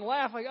mock and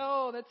laugh like,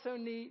 oh, that's so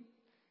neat.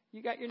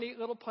 You got your neat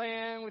little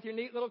plan with your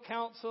neat little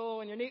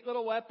council and your neat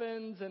little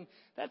weapons, and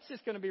that's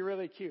just going to be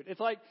really cute. It's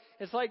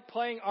like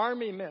playing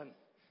army men.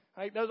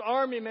 Right? Those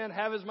army men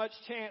have as much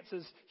chance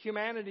as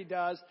humanity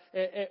does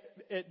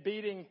at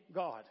beating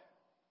God.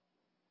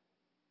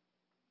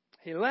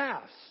 He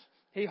laughs.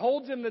 He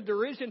holds him the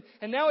derision,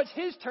 and now it's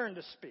His turn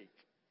to speak.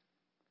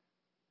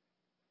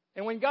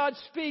 And when God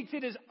speaks,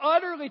 it is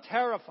utterly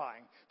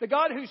terrifying. The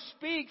God who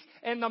speaks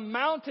and the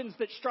mountains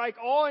that strike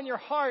awe in your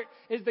heart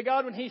is the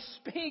God when He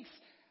speaks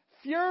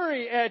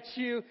fury at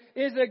you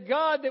is a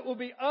God that will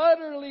be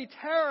utterly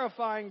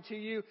terrifying to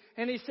you.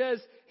 And He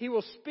says He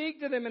will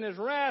speak to them in His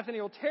wrath and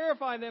He will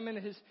terrify them in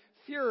His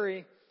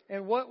fury.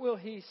 And what will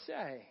He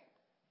say?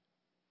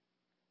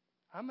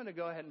 I'm going to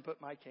go ahead and put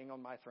my king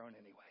on my throne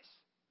anyways.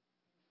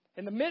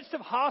 In the midst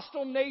of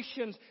hostile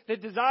nations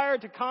that desire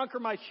to conquer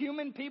my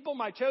human people,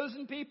 my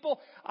chosen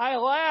people, I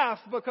laugh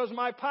because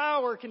my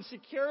power can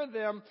secure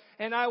them,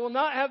 and I will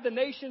not have the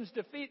nations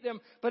defeat them,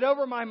 but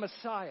over my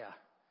Messiah,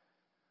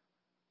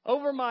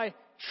 over my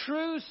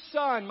true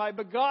Son, my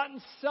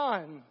begotten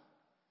Son,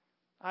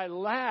 I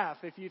laugh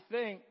if you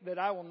think that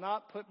I will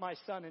not put my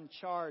Son in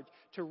charge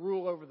to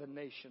rule over the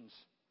nations.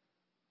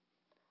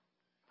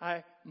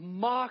 I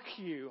mock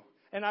you.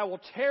 And I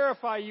will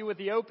terrify you with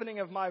the opening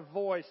of my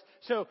voice.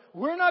 So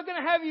we're not going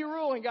to have you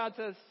rule. And God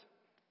says,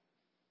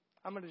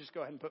 I'm going to just go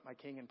ahead and put my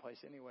king in place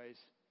anyways.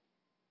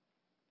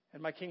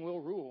 And my king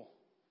will rule.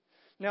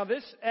 Now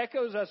this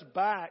echoes us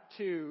back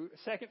to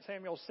 2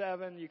 Samuel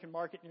 7. You can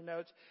mark it in your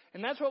notes.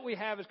 And that's what we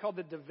have is called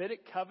the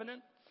Davidic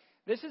covenant.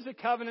 This is a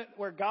covenant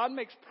where God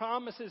makes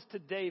promises to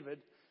David.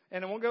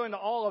 And I won't go into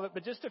all of it,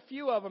 but just a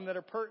few of them that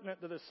are pertinent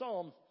to the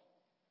psalm.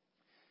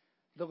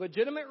 The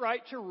legitimate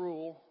right to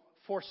rule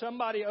for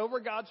somebody over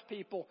God's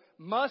people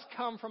must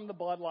come from the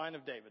bloodline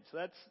of David. So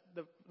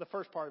that's the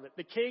first part of it.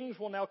 The kings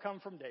will now come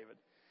from David.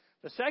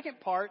 The second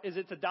part is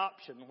its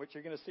adoption, which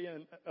you're going to see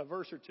in a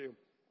verse or two.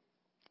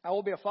 I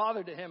will be a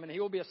father to him, and he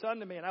will be a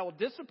son to me, and I will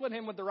discipline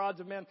him with the rods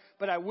of men,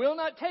 but I will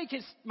not take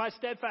my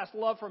steadfast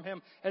love from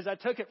him as I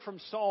took it from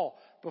Saul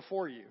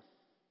before you.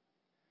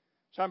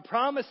 So I'm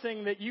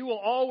promising that you will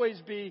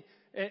always be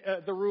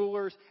the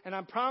rulers, and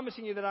I'm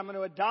promising you that I'm going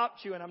to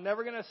adopt you, and I'm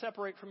never going to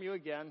separate from you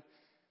again.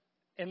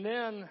 And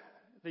then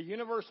the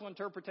universal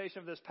interpretation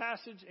of this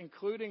passage,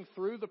 including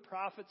through the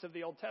prophets of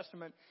the Old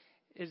Testament,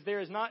 is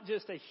there is not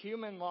just a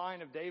human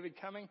line of David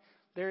coming.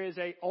 There is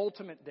an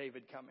ultimate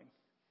David coming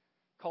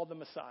called the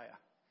Messiah.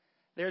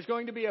 There's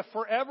going to be a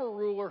forever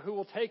ruler who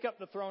will take up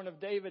the throne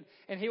of David,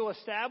 and he will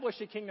establish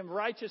a kingdom of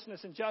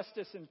righteousness and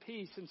justice and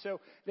peace. And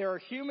so there are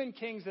human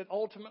kings that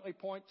ultimately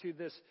point to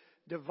this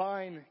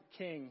divine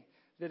king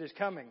that is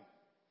coming.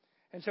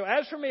 And so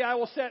as for me, I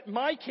will set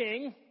my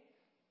king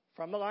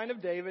from the line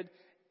of David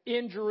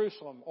in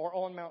Jerusalem or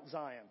on Mount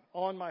Zion,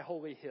 on my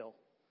holy hill.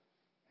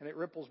 And it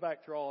ripples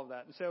back through all of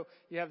that. And so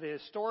you have the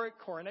historic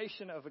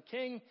coronation of a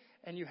king,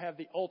 and you have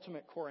the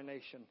ultimate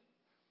coronation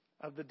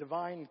of the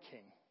divine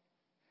king.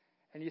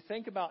 And you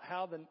think about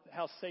how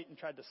Satan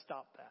tried to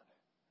stop that,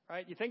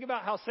 right? You think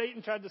about how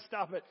Satan tried to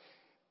stop it.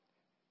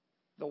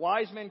 The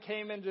wise men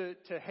came into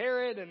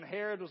Herod, and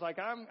Herod was like,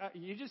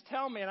 "You just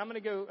tell me, and I'm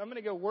going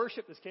to go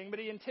worship this king." But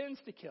he intends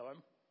to kill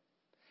him.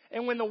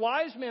 And when the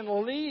wise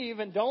men leave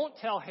and don't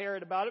tell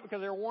Herod about it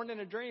because they're warned in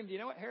a dream, do you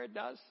know what Herod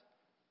does?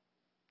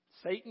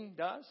 Satan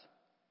does.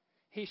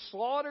 He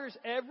slaughters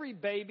every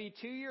baby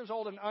 2 years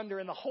old and under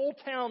in the whole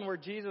town where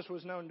Jesus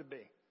was known to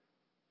be.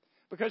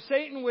 Because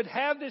Satan would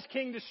have this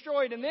king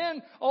destroyed. And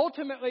then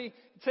ultimately,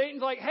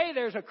 Satan's like, hey,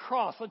 there's a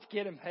cross. Let's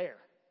get him there.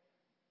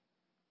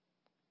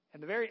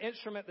 And the very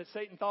instrument that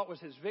Satan thought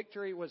was his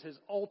victory was his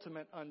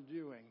ultimate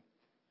undoing.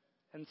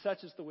 And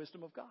such is the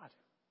wisdom of God.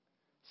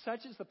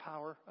 Such is the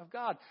power of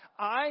God.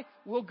 I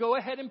will go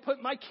ahead and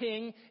put my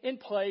king in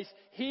place.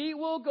 He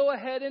will go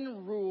ahead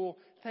and rule.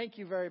 Thank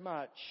you very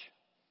much.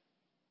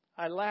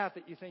 I laugh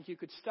that you think you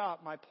could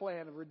stop my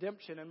plan of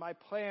redemption and my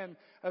plan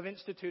of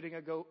instituting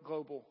a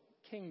global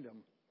kingdom.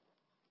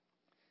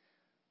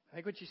 I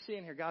think what you see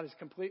in here, God is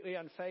completely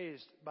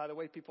unfazed by the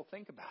way people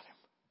think about Him.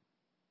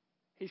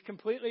 He's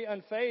completely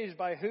unfazed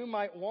by who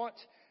might want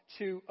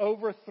to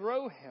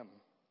overthrow Him.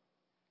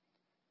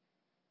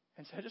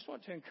 And so I just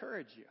want to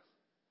encourage you.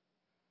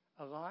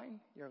 Align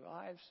your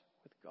lives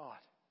with God.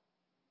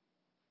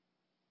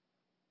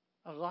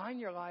 Align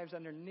your lives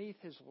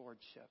underneath His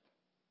lordship.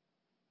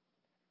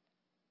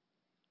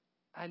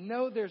 I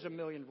know there's a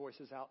million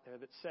voices out there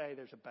that say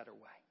there's a better way.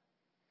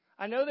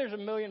 I know there's a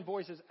million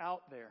voices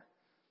out there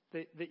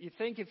that you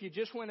think if you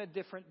just went a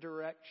different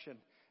direction,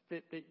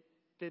 that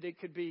it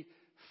could be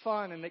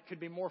fun and it could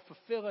be more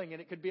fulfilling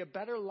and it could be a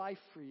better life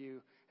for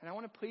you. And I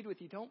want to plead with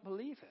you, don't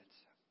believe it.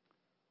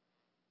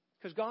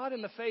 Because God,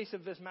 in the face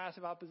of this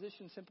massive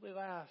opposition, simply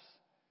laughs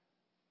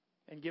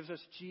and gives us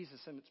Jesus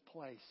in its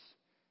place.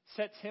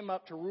 Sets Him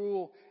up to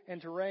rule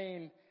and to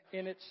reign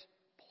in its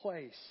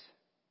place.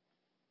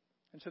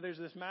 And so there's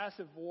this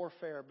massive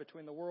warfare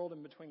between the world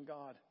and between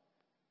God.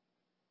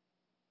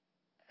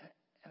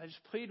 And I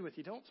just plead with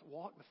you, don't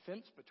walk the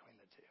fence between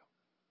the two.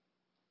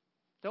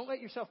 Don't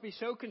let yourself be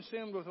so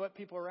consumed with what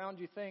people around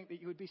you think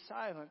that you would be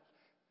silent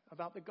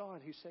about the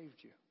God who saved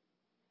you.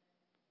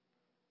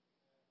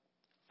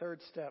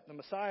 Third step, the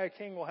Messiah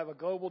King will have a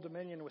global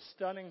dominion with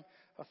stunning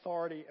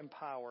authority and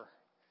power.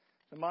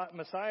 The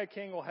Messiah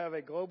King will have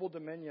a global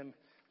dominion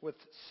with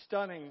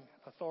stunning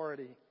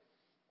authority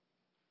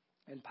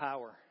and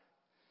power.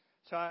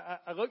 So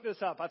I looked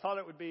this up. I thought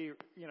it would be,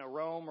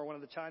 Rome or one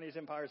of the Chinese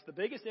empires. The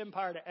biggest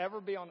empire to ever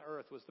be on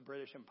earth was the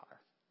British Empire.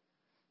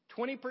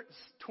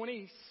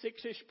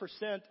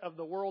 26-ish% of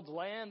the world's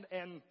land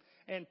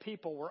and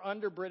people were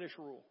under British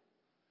rule.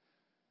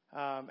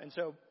 And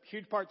so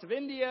huge parts of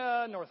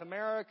India, North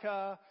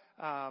America,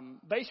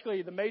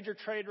 basically the major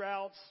trade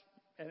routes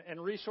and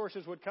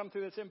resources would come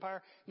through this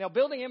empire. Now,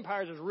 building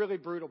empires is really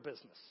brutal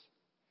business.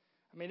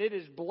 I mean, it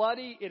is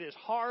bloody, it is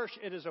harsh,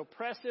 it is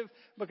oppressive,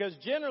 because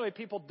generally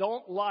people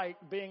don't like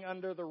being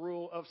under the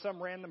rule of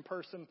some random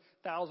person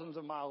thousands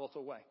of miles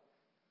away.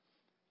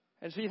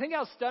 And so you think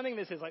how stunning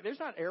this is. Like, there's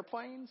not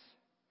airplanes.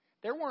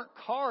 There weren't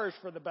cars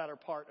for the better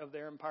part of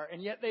their empire,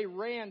 and yet they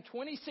ran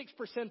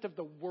 26% of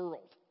the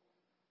world.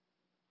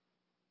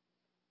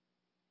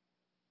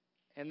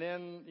 And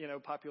then,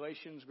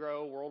 populations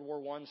grow, World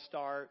War I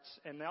starts,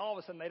 and now all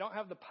of a sudden they don't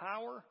have the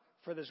power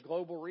for this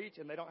global reach,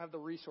 and they don't have the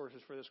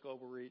resources for this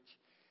global reach.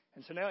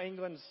 And so now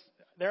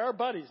they're our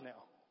buddies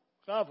now.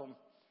 Some of them,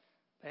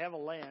 they have a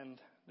land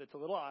that's a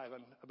little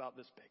island about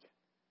this big.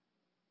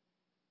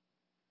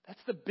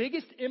 That's the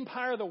biggest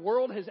empire the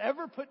world has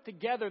ever put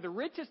together, the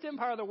richest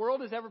empire the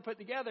world has ever put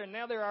together, and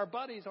now they're our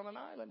buddies on an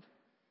island.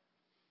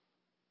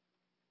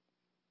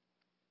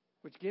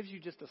 Which gives you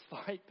just a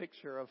slight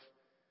picture of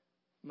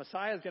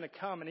Messiah is going to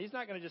come, and he's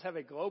not going to just have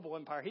a global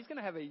empire. He's going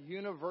to have a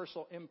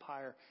universal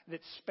empire that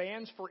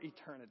spans for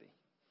eternity.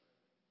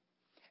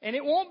 And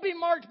it won't be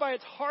marked by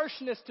its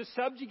harshness to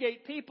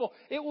subjugate people.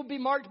 It will be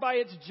marked by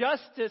its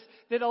justice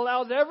that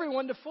allows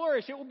everyone to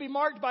flourish. It will be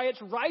marked by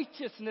its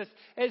righteousness,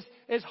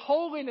 as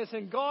holiness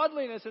and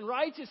godliness and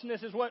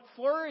righteousness is what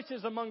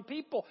flourishes among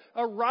people.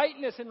 A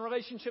rightness in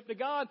relationship to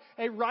God,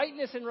 a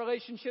rightness in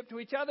relationship to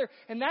each other.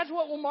 And that's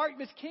what will mark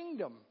this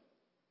kingdom.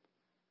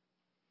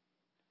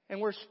 And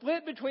we're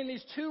split between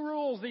these two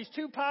rules, these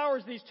two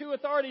powers, these two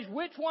authorities.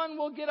 Which one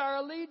will get our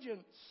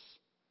allegiance?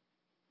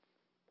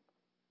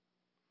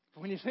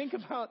 When you think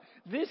about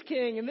this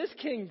king and this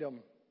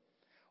kingdom,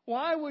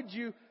 why would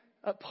you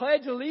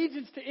pledge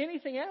allegiance to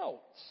anything else?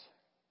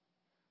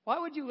 Why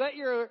would you let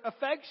your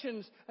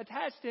affections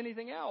attach to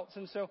anything else?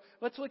 And so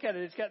let's look at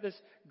it. It's got this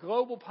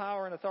global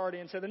power and authority.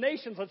 And so the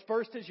nations, let's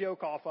burst his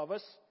yoke off of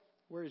us.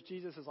 Whereas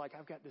Jesus is like,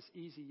 I've got this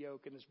easy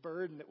yoke and this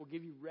burden that will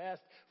give you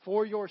rest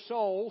for your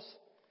souls.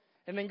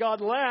 And then God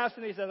laughs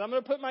and he says, I'm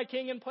going to put my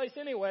king in place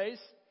anyways.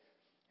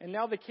 And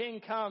now the king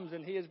comes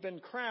and he has been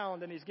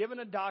crowned and he's given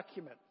a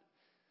document.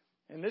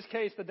 In this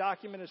case, the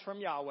document is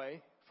from Yahweh,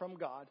 from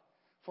God,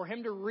 for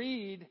him to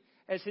read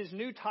as his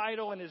new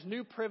title and his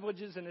new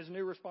privileges and his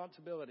new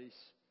responsibilities.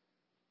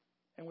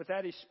 And with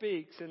that he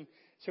speaks. And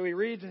so he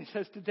reads and he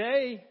says,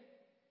 today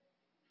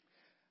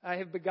I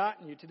have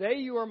begotten you. Today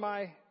you are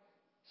my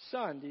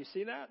son. Do you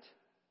see that?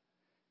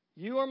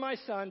 You are my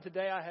son.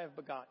 Today I have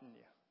begotten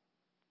you.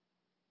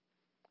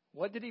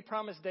 What did he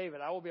promise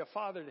David? I will be a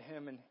father to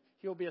him and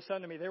he will be a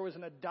son to me. There was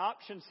an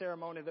adoption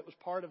ceremony that was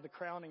part of the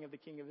crowning of the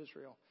king of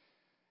Israel.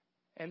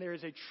 And there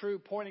is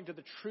pointing to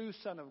the true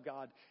Son of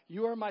God.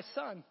 You are my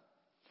son.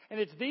 And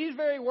it's these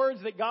very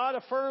words that God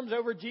affirms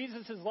over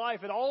Jesus'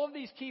 life at all of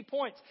these key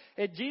points.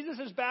 At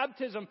Jesus'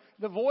 baptism,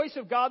 the voice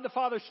of God the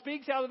Father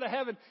speaks out of the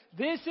heaven,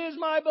 this is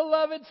my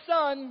beloved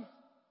Son,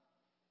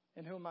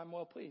 in whom I'm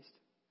well pleased.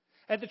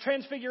 At the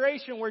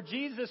transfiguration, where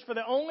Jesus, for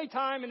the only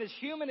time in his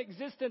human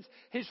existence,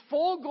 his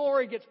full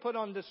glory gets put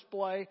on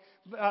display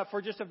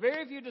for just a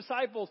very few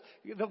disciples,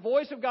 the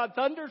voice of God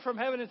thundered from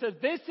heaven and says,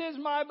 this is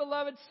my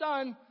beloved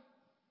Son.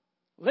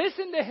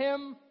 Listen to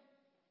him.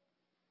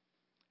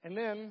 And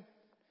then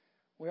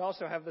we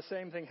also have the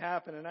same thing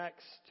happen in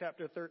Acts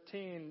chapter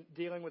 13,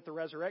 dealing with the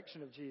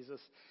resurrection of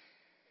Jesus.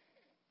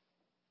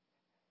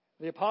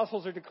 The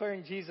apostles are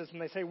declaring Jesus,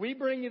 and they say, we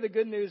bring you the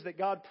good news that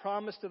God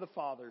promised to the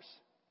fathers,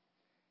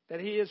 that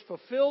he has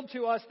fulfilled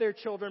to us their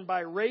children by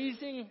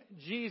raising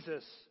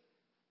Jesus,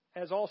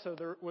 as also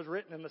there was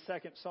written in the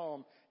second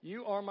psalm,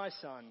 you are my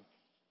son.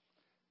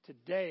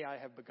 Today I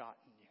have begotten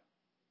you.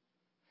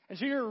 And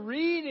so you're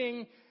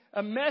reading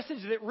a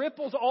message that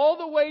ripples all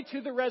the way to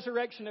the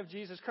resurrection of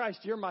Jesus Christ.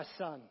 You're my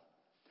son.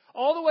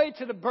 All the way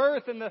to the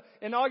birth and the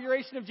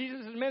inauguration of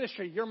Jesus'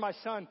 ministry. You're my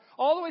son.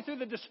 All the way through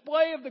the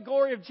display of the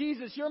glory of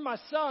Jesus. You're my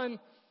son.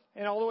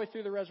 And all the way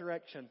through the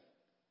resurrection.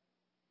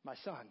 My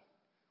son.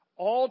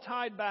 All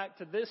tied back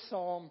to this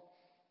psalm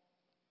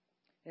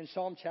in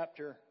Psalm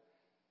chapter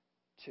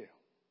 2.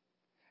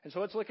 And so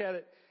let's look at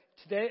it.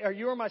 Today, or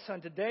you are my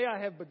son. Today I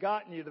have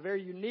begotten you, the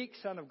very unique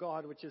Son of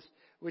God,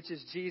 which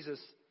is Jesus.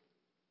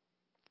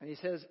 And he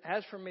says,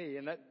 as for me,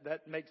 and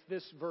that makes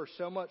this verse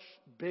so much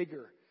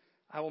bigger,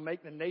 I will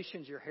make the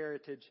nations your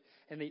heritage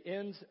and the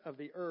ends of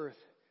the earth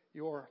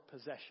your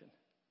possession.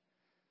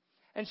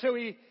 And so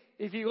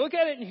if you look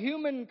at it in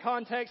human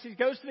context, he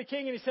goes to the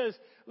king and he says,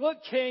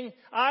 look, king,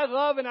 I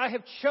love and I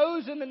have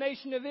chosen the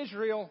nation of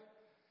Israel.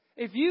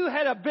 If you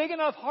had a big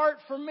enough heart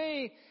for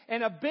me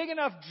and a big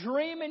enough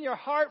dream in your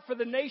heart for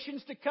the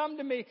nations to come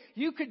to me,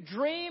 you could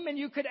dream and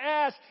you could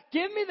ask,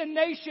 give me the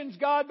nations,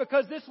 God,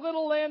 because this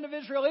little land of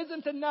Israel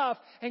isn't enough.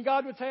 And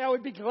God would say, I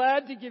would be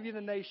glad to give you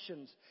the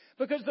nations.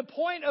 Because the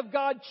point of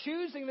God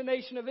choosing the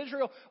nation of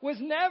Israel was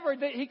never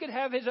that He could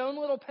have His own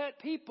little pet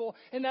people,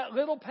 and that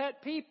little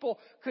pet people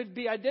could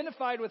be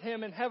identified with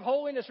Him and have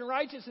holiness and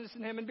righteousness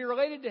in Him and be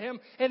related to Him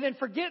and then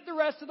forget the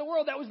rest of the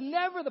world. That was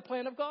never the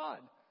plan of God.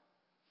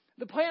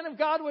 The plan of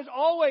God was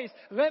always,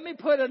 let me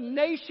put a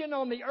nation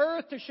on the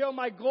earth to show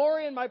my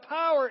glory and my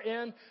power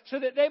in, so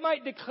that they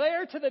might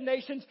declare to the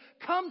nations,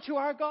 come to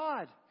our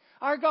God.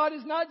 Our God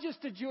is not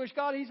just a Jewish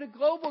God, He's a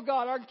global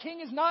God. Our King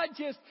is not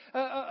just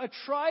a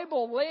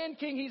tribal land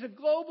king, He's a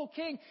global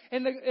king.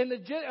 And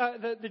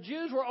the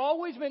Jews were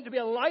always meant to be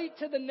a light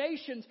to the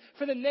nations,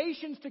 for the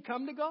nations to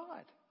come to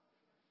God.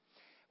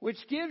 Which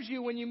gives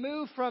you, when you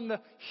move from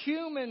the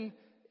human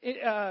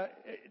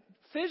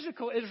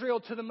physical Israel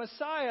to the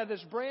Messiah,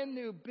 this brand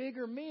new,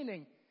 bigger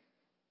meaning.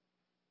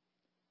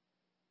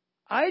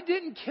 I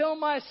didn't kill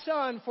my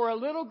son for a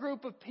little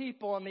group of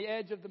people on the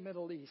edge of the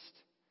Middle East.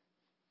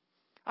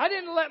 I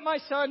didn't let my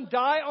son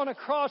die on a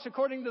cross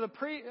according to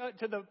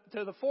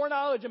the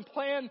foreknowledge and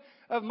plan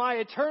of my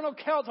eternal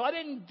counsel. I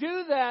didn't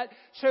do that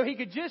so he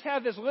could just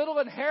have this little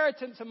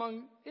inheritance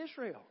among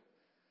Israel.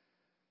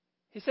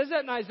 He says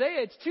that in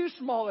Isaiah. It's too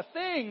small a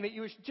thing that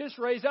you would just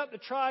raise up the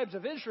tribes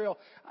of Israel.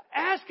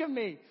 Ask of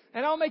me,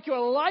 and I'll make you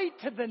a light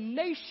to the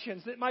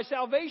nations, that my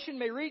salvation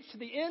may reach to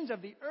the ends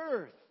of the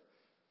earth.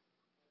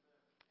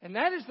 And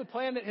that is the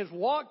plan that has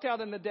walked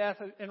out in the death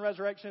and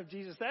resurrection of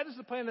Jesus. That is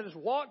the plan that has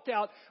walked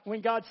out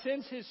when God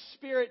sends His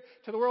Spirit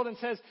to the world and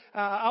says,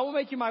 I will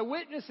make you my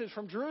witnesses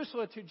from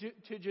Jerusalem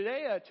to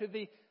Judea, to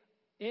the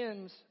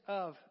ends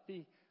of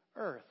the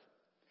earth.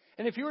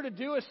 And if you were to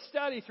do a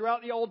study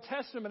throughout the Old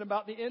Testament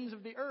about the ends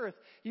of the earth,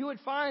 you would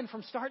find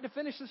from start to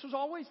finish this was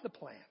always the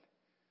plan.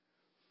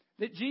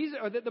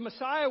 That the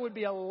Messiah would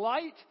be a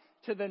light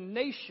to the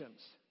nations.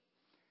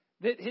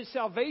 That His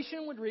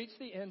salvation would reach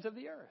the ends of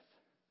the earth.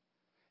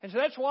 And so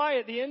that's why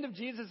at the end of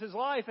Jesus'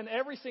 life, in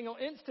every single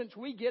instance,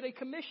 we get a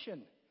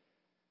commission.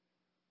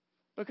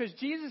 Because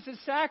Jesus'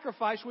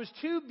 sacrifice was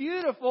too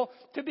beautiful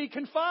to be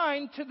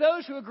confined to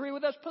those who agree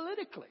with us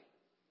politically.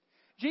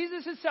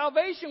 Jesus'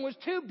 salvation was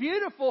too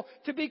beautiful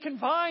to be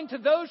confined to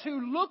those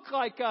who look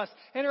like us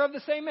and are of the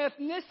same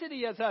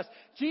ethnicity as us.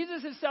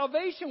 Jesus'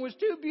 salvation was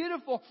too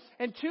beautiful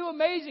and too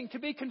amazing to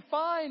be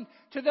confined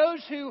to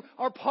those who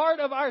are part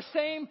of our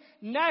same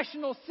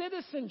national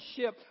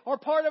citizenship, or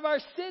part of our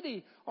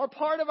city, or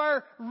part of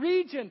our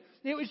region.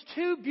 It was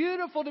too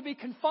beautiful to be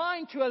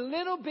confined to a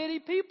little bitty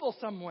people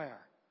somewhere.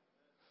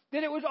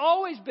 That it was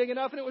always big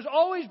enough, and it was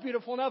always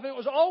beautiful enough, and it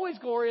was always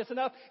glorious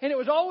enough, and it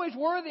was always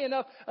worthy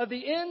enough of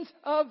the ends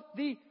of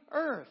the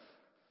earth.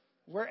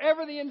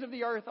 Wherever the ends of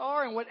the earth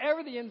are, and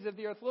whatever the ends of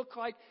the earth look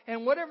like,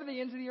 and whatever the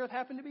ends of the earth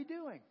happen to be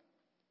doing.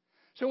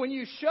 So when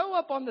you show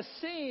up on the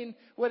scene,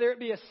 whether it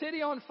be a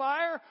city on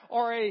fire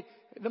or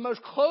the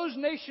most closed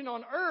nation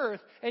on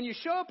earth, and you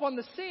show up on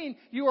the scene,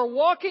 you are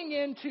walking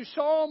into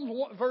Psalm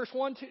verse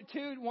 1,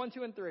 2,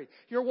 and 3.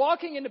 You're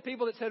walking into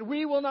people that said,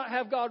 we will not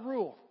have God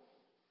rule.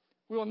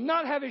 We will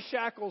not have His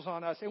shackles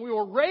on us, and we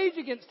will rage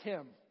against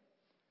Him,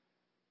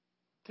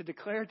 to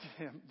declare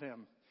to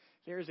them,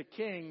 there is a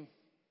King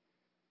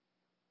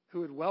who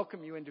would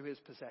welcome you into His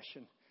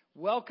possession,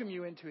 welcome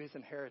you into His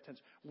inheritance,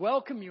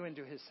 welcome you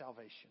into His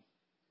salvation.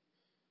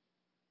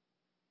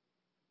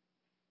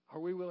 Are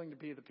we willing to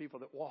be the people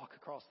that walk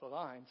across the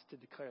lines to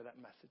declare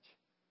that message?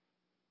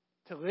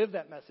 To live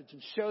that message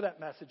and show that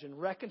message and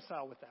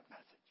reconcile with that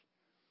message?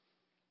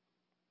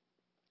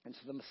 And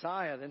so the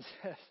Messiah then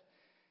says,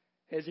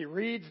 as He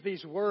reads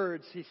these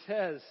words, He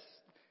says,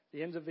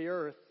 the ends of the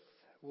earth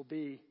will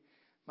be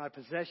my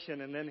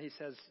possession. And then He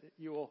says,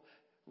 you will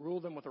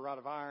rule them with a rod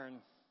of iron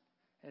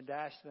and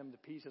dash them to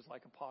pieces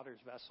like a potter's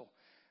vessel.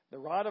 The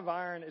rod of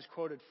iron is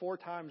quoted 4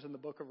 times in the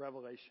book of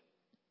Revelation.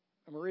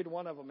 I'm going to read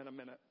one of them in a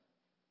minute.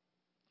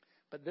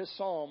 But this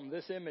psalm,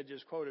 this image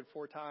is quoted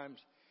 4 times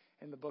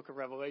in the book of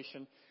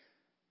Revelation.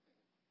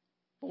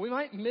 But we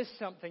might miss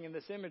something in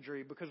this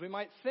imagery, because we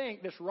might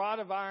think this rod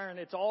of iron,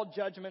 it's all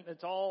judgment,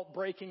 it's all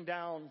breaking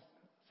down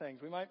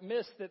things. We might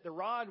miss that the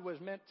rod was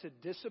meant to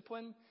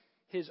discipline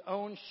His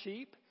own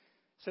sheep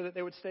so that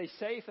they would stay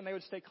safe and they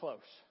would stay close.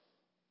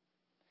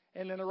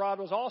 And then the rod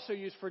was also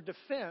used for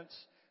defense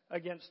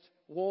against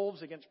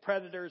wolves, against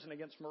predators, and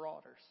against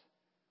marauders.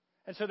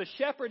 And so the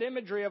shepherd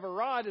imagery of a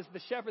rod is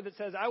the shepherd that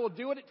says, I will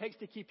do what it takes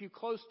to keep you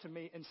close to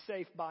me and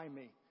safe by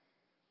me,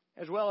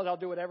 as well as I'll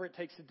do whatever it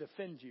takes to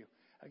defend you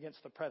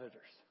against the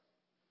predators.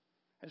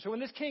 And so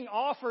when this king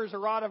offers a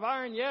rod of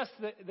iron, yes,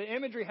 the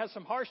imagery has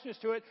some harshness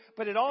to it,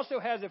 but it also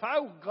has, if I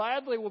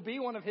gladly will be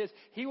one of His,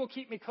 He will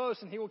keep me close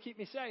and He will keep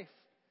me safe.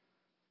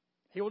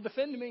 He will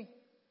defend me.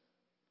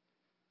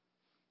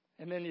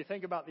 And then you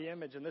think about the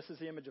image, and this is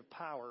the image of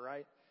power,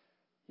 right?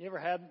 You ever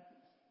had,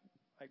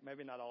 like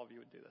maybe not all of you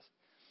would do this,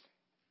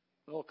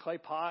 a little clay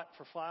pot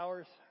for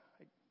flowers?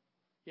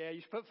 Yeah,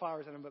 you should put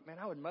flowers in them, but man,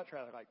 I would much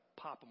rather like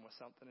pop them with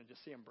something and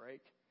just see them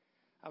break.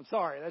 I'm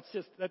sorry. That's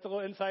a little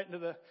insight into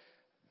the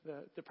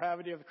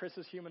depravity of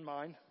Chris's human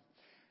mind.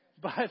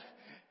 But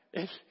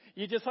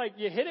you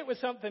hit it with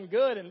something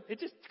good and it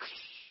just...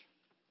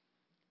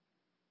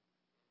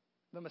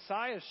 The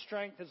Messiah's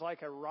strength is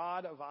like a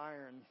rod of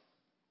iron.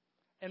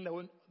 And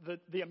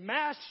the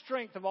amassed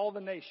strength of all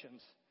the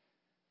nations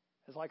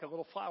is like a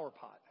little flower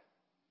pot.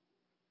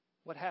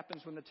 What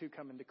happens when the two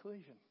come into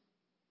collision?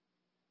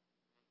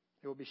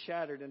 It will be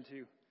shattered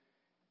into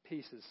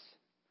pieces.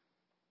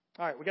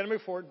 All right, we got to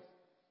move forward.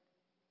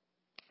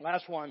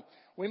 Last one.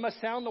 We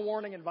must sound the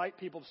warning and invite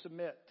people to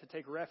submit, to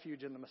take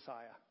refuge in the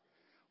Messiah.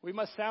 We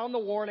must sound the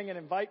warning and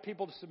invite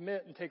people to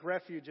submit and take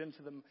refuge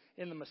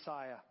in the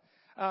Messiah.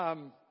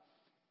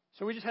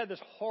 So we just had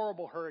this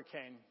horrible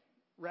hurricane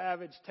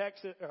ravage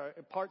Texas,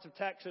 parts of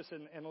Texas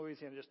and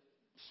Louisiana, just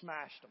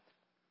smashed them.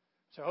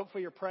 So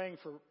hopefully you're praying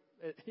for,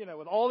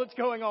 with all that's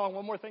going on,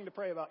 one more thing to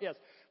pray about. Yes,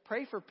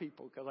 pray for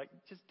people because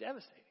just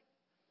devastating.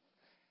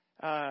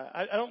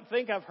 I don't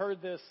think I've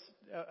heard this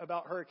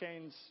about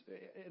hurricanes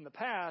in the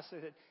past.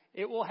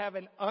 It will have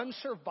an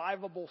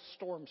unsurvivable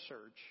storm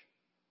surge.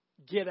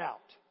 Get out.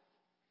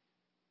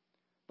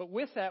 But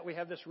with that, we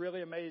have this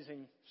really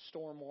amazing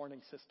storm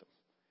warning system.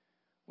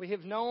 We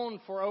have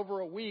known for over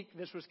a week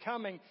this was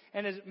coming,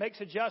 and as it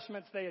makes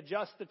adjustments, they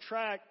adjust the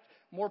track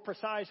more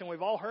precise, and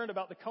we've all heard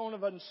about the cone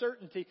of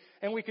uncertainty,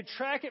 and we could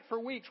track it for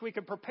weeks. We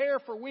could prepare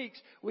for weeks.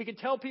 We could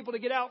tell people to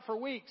get out for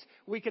weeks.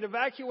 We could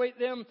evacuate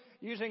them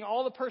using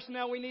all the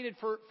personnel we needed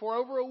for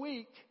over a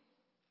week.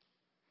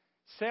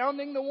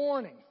 Sounding the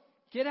warning.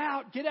 Get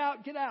out, get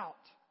out, get out.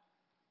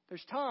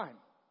 There's time.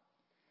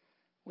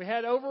 We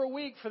had over a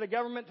week for the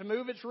government to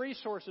move its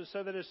resources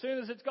so that as soon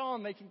as it's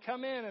gone, they can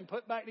come in and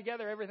put back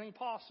together everything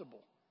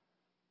possible.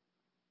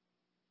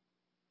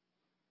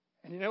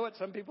 And you know what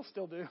some people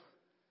still do?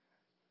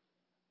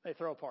 They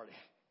throw a party.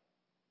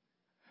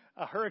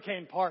 A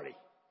hurricane party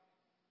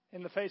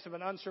in the face of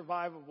an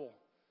unsurvivable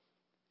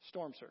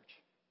storm surge.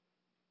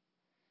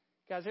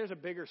 Guys, there's a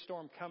bigger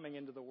storm coming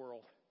into the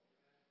world.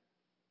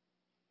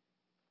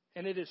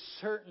 And it is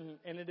certain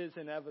and it is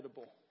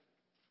inevitable.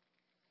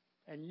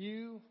 And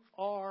you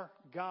are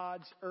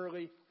God's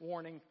early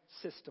warning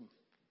system.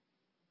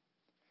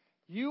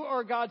 You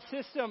are God's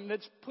system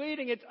that's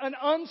pleading. It's an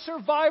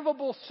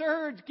unsurvivable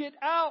surge. Get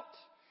out.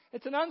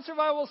 It's an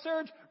unsurvivable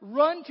surge.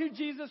 Run to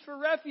Jesus for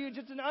refuge.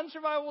 It's an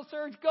unsurvivable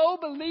surge. Go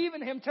believe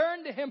in Him.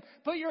 Turn to Him.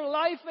 Put your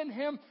life in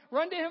Him.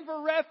 Run to Him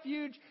for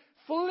refuge.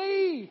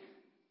 Flee.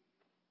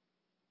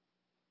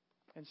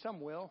 And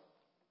some will.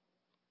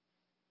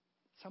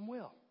 Some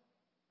will.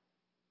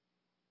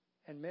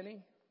 And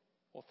many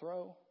will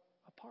throw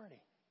a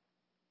party.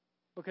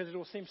 Because it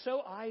will seem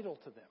so idle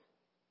to them.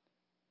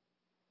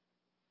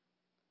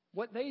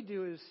 What they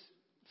do is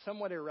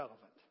somewhat irrelevant.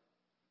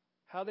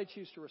 How they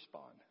choose to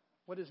respond.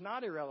 What is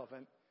not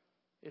irrelevant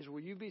is, will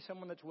you be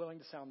someone that's willing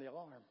to sound the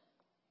alarm?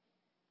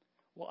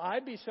 Will I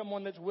be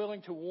someone that's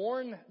willing to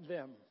warn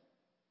them,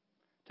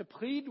 to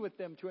plead with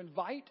them, to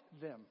invite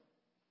them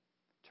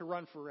to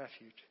run for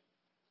refuge?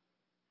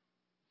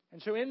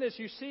 And so in this,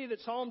 you see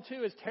that Psalm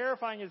 2, as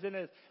terrifying as it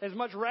is, as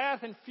much wrath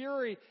and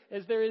fury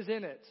as there is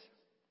in it,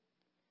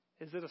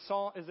 is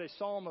a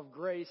psalm of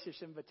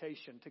gracious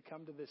invitation to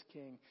come to this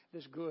King,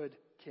 this good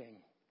King,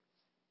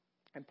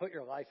 and put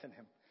your life in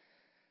Him.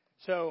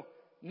 So,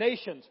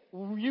 nations,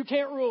 you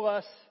can't rule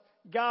us.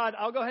 God,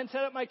 I'll go ahead and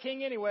set up my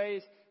king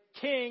anyways.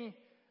 King,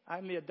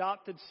 I'm the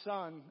adopted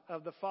son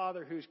of the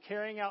Father who's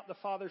carrying out the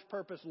Father's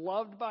purpose,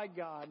 loved by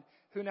God,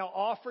 who now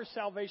offers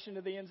salvation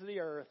to the ends of the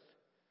earth.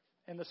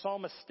 And the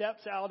psalmist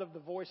steps out of the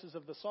voices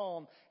of the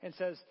psalm and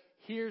says,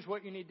 here's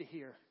what you need to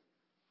hear.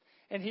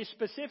 And he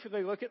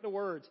specifically, look at the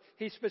words,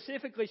 he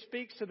specifically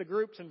speaks to the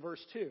groups in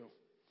verse 2.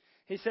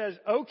 He says,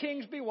 O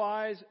kings, be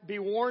wise, be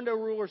warned, O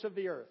rulers of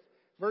the earth.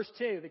 Verse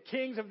 2, the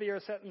kings of the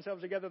earth set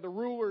themselves together, the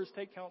rulers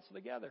take counsel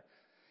together.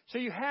 So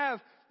you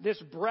have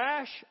this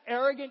brash,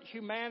 arrogant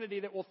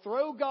humanity that will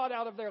throw God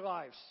out of their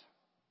lives.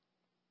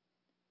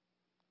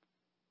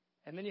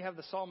 And then you have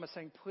the psalmist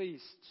saying,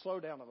 please, slow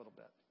down a little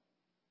bit.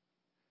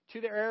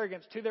 To their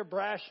arrogance, to their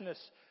brashness,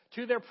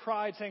 to their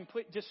pride, saying,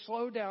 please, just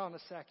slow down a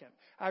second.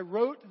 I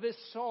wrote this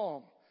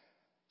psalm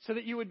so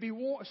that you would be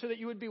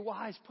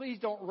wise. Please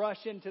don't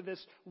rush into this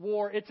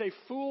war. It's a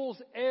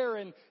fool's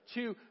errand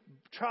to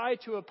try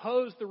to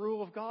oppose the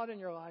rule of God in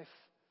your life.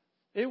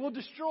 It will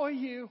destroy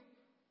you.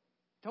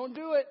 Don't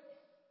do it.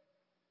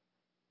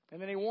 And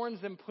then he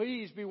warns them,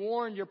 please be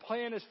warned, your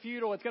plan is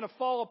futile. It's going to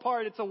fall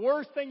apart. It's the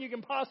worst thing you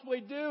can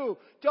possibly do.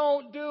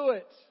 Don't do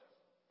it.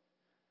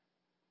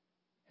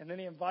 And then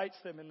he invites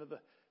them into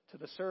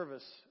the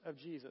service of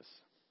Jesus.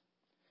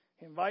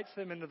 He invites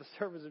them into the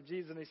service of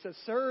Jesus, and he says,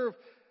 serve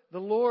the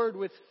Lord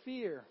with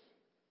fear.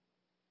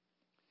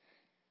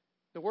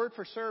 The word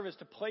for serve is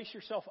to place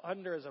yourself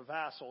under as a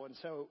vassal. And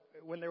so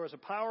when there was a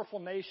powerful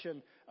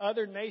nation,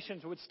 other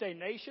nations would stay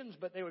nations,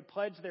 but they would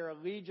pledge their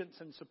allegiance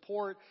and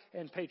support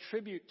and pay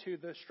tribute to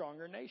the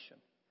stronger nation.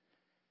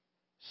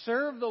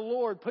 Serve the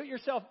Lord. Put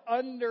yourself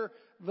under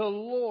the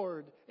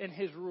Lord in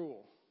His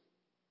rule.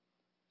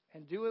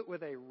 And do it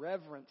with a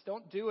reverence.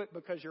 Don't do it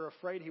because you're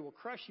afraid He will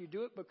crush you.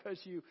 Do it because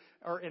you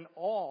are in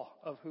awe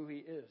of who He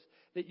is,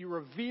 that you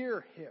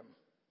revere Him.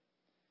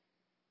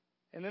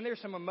 And then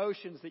there's some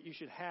emotions that you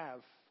should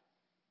have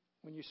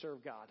when you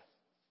serve God.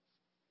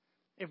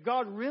 If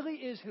God really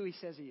is who He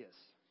says He is,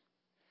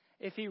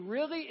 if He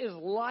really is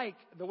like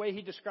the way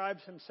He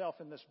describes Himself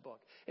in this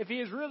book, if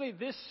He is really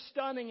this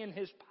stunning in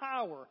His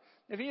power,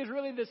 if He is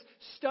really this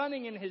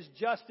stunning in His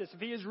justice, if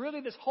He is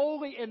really this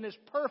holy and this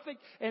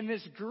perfect and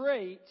this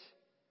great,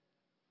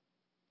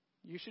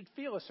 you should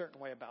feel a certain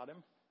way about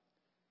Him.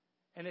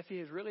 And if He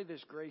is really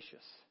this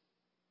gracious,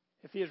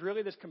 if He is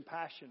really this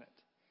compassionate,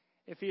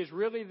 if He is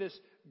really this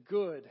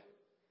good,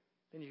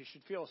 then you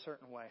should feel a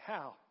certain way.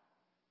 How?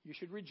 You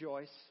should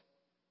rejoice.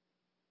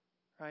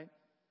 Right?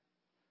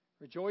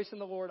 Rejoice in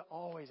the Lord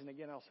always. And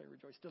again, I'll say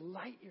rejoice.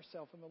 Delight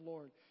yourself in the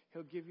Lord.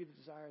 He'll give you the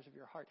desires of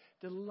your heart.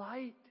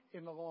 Delight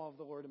in the law of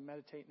the Lord and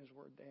meditate in His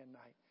word day and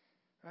night.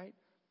 Right?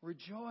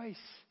 Rejoice.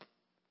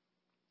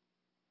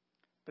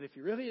 But if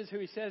He really is who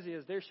He says He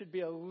is, there should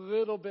be a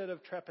little bit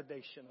of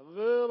trepidation, a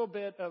little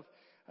bit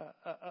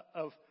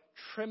of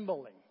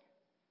trembling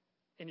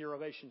in your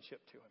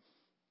relationship to Him.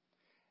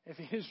 If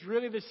He is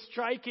really this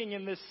striking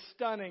and this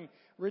stunning,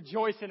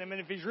 rejoice in Him. And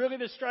if He's really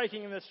this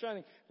striking and this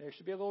stunning, there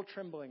should be a little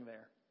trembling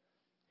there.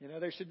 You know,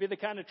 there should be the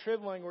kind of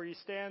trembling where you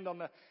stand on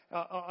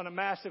a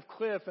massive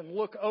cliff and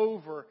look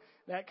over.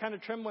 That kind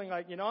of trembling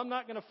like, I'm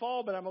not going to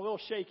fall, but I'm a little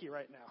shaky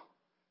right now.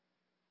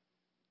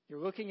 You're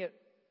looking at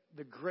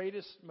the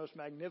greatest, most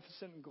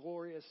magnificent and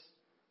glorious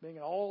being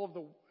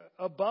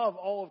above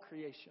all of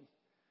creation.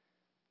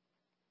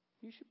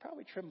 You should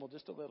probably tremble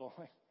just a little.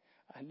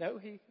 I know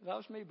He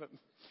loves me, but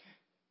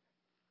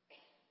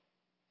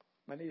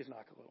my knees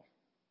knock a little.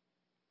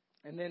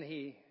 And then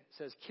He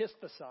says, kiss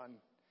the Son.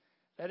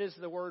 That is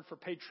the word for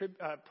pay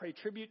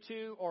tribute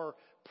to or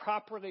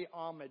properly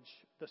homage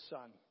the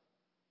Son.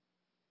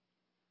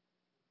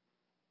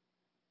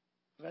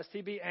 Lest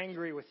He be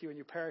angry with you and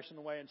you perish in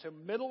the way. And so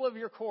middle of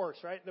your course,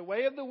 right? The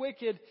way of the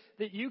wicked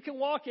that you can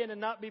walk in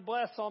and not be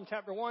blessed, Psalm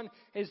chapter 1,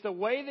 is the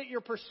way that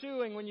you're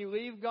pursuing when you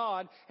leave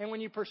God. And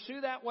when you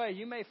pursue that way,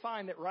 you may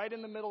find that right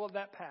in the middle of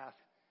that path,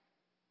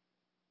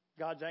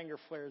 God's anger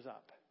flares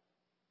up.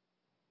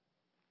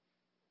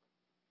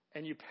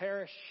 And you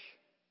perish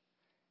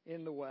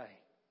in the way,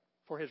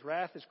 for His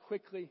wrath is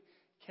quickly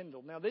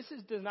kindled. Now, does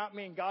not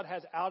mean God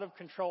has out of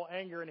control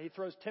anger and He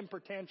throws temper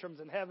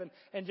tantrums in heaven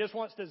and just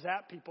wants to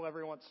zap people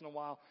every once in a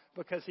while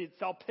because it's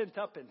all pent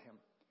up in Him.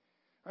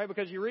 Right?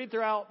 Because you read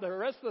throughout the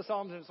rest of the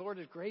Psalms and the Lord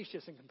is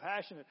gracious and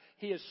compassionate.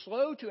 He is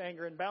slow to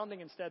anger and abounding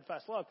in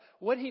steadfast love.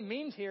 What He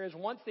means here is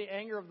once the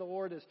anger of the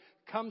Lord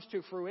comes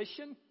to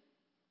fruition,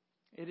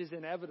 it is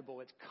inevitable.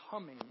 It's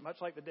coming.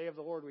 Much like the day of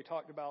the Lord we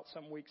talked about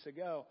some weeks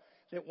ago.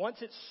 That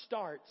once it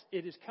starts,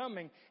 it is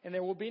coming, and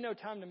there will be no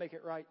time to make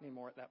it right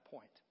anymore at that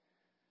point.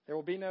 There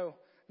will be no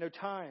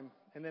time,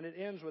 and then it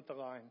ends with the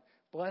line,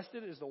 blessed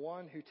is the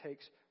one who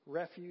takes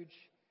refuge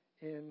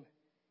in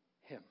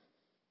Him.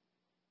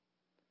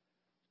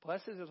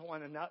 Blessed is the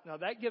one, and now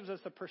that gives us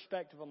the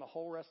perspective on the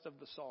whole rest of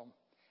the psalm.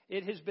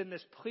 It has been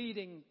this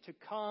pleading to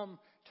come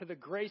to the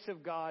grace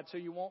of God so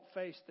you won't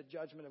face the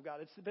judgment of God.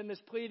 It's been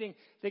this pleading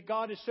that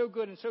God is so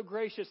good and so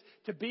gracious.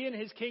 To be in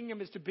His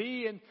kingdom is to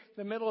be in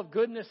the middle of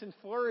goodness and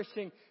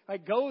flourishing.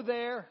 Go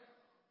there.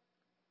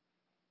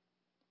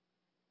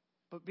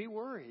 But be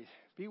worried.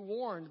 Be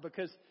warned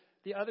because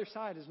the other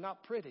side is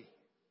not pretty.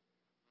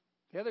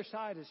 The other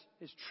side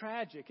is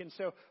tragic. And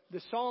so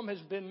the psalm has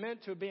been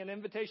meant to be an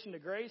invitation to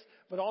grace,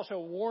 but also a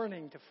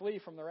warning to flee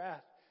from the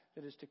wrath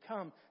that is to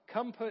come.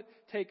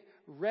 Take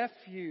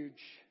refuge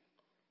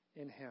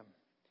in Him.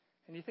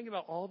 And you think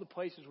about all the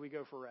places we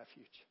go for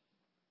refuge.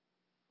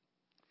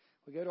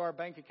 We go to our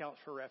bank accounts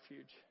for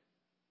refuge.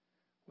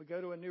 We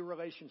go to a new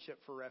relationship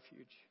for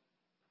refuge.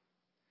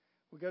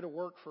 We go to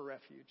work for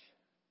refuge.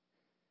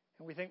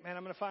 And we think, man,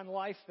 I'm going to find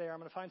life there. I'm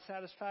going to find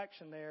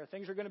satisfaction there.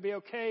 Things are going to be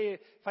okay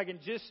if I can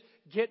just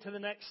get to the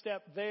next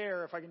step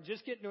there. If I can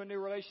just get into a new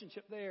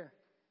relationship there.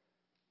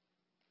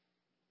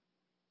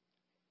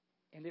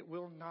 And it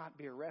will not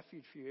be a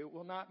refuge for you. It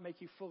will not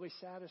make you fully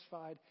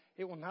satisfied.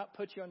 It will not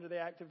put you under the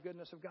active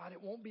goodness of God.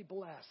 It won't be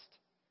blessed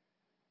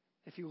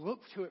if you look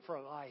to it for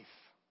life.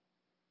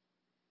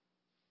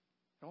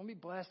 It won't be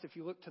blessed if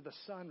you look to the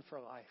Son for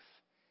life.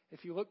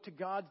 If you look to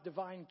God's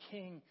divine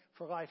King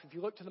for life. If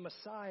you look to the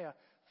Messiah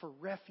for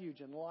refuge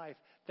in life.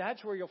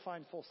 That's where you'll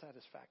find full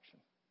satisfaction.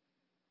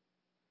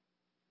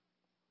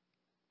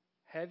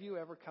 Have you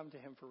ever come to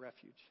Him for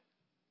refuge?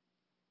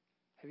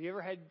 Have you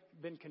ever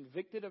been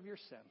convicted of your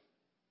sin?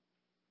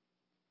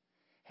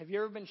 Have you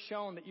ever been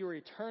shown that you were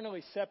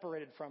eternally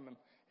separated from Him?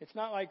 It's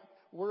not like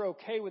we're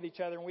okay with each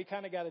other and we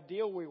kind of got a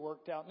deal we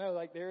worked out. No,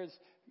 like there is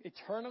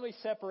eternally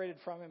separated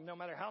from Him no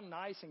matter how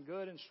nice and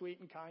good and sweet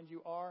and kind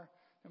you are,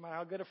 no matter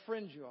how good a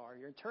friend you are.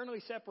 You're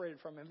eternally separated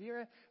from Him. Have you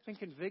ever been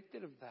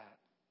convicted of that?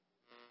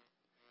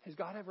 Has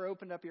God ever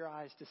opened up your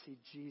eyes to see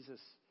Jesus?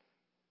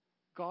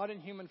 God in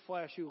human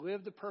flesh who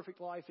lived the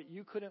perfect life that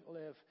you couldn't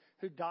live,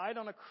 who died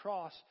on a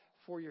cross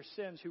for your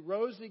sins, who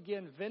rose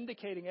again,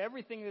 vindicating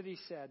everything that he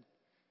said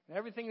and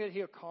everything that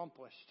he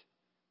accomplished.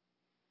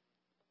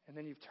 And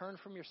then you've turned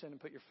from your sin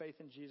and put your faith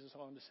in Jesus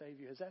alone to save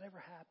you. Has that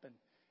ever happened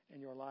in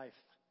your life?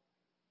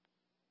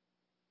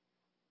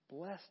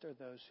 Blessed are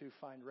those who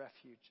find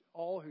refuge,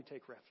 all who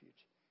take refuge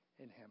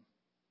in him.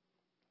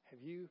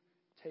 Have you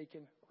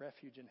taken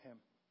refuge in him?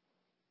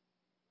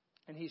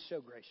 And he's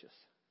so gracious.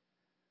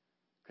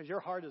 Because your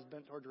heart is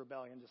bent toward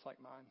rebellion just like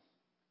mine.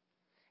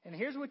 And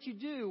here's what you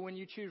do when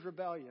you choose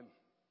rebellion.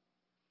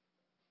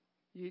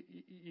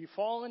 You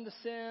fall into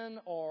sin,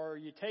 or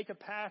you take a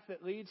path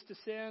that leads to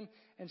sin.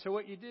 And so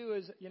what you do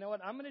is, you know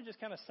what, I'm going to just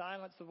kind of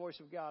silence the voice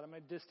of God. I'm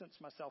going to distance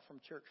myself from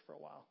church for a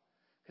while.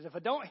 Because if I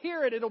don't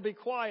hear it, it'll be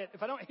quiet.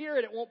 If I don't hear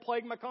it, it won't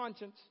plague my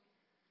conscience.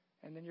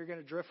 And then you're going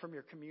to drift from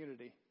your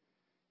community.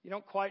 You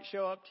don't quite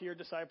show up to your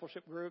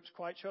discipleship groups,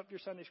 quite show up to your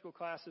Sunday school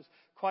classes,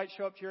 quite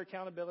show up to your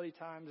accountability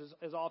times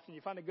as often.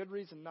 You find a good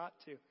reason not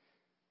to.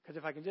 Because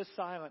if I can just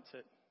silence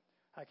it,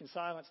 I can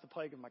silence the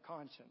plague of my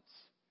conscience.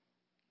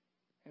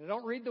 And I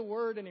don't read the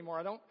Word anymore.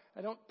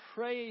 I don't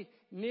pray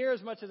near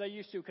as much as I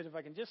used to, because if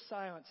I can just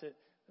silence it.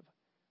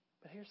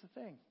 But here's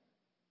the thing.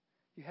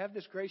 You have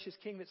this gracious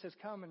King that says,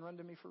 come and run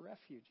to me for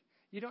refuge.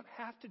 You don't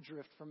have to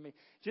drift from me.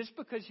 Just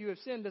because you have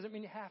sinned doesn't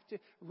mean you have to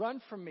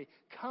run from me.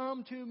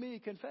 Come to me,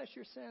 confess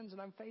your sins,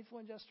 and I'm faithful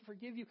and just to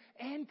forgive you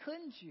and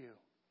cleanse you.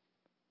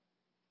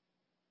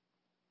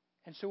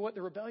 And so what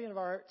the rebellion of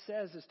our heart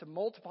says is to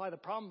multiply the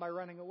problem by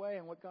running away.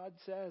 And what God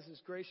says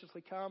is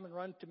graciously come and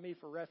run to me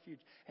for refuge.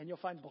 And you'll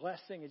find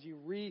blessing as you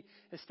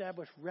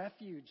reestablish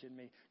refuge in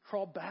me.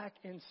 Crawl back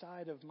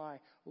inside of my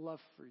love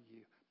for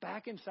you.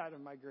 Back inside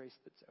of my grace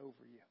that's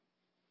over you.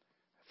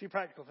 A few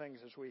practical things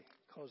as we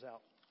close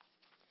out.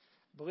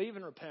 Believe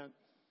and repent.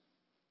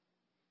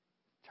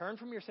 Turn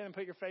from your sin and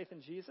put your faith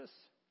in Jesus.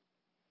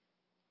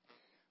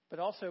 But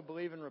also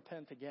believe and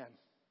repent again.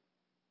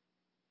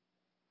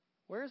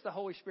 Where is the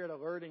Holy Spirit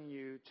alerting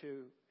you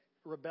to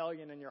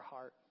rebellion in your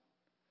heart?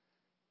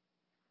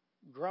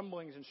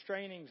 Grumblings and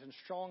strainings and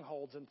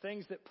strongholds and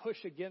things that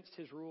push against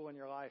his rule in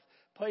your life.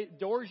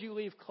 Doors you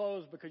leave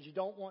closed because you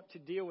don't want to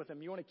deal with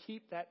them. You want to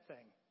keep that thing.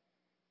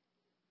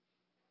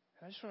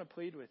 I just want to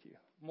plead with you.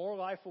 More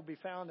life will be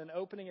found in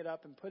opening it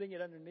up and putting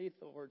it underneath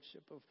the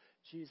lordship of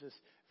Jesus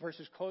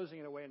versus closing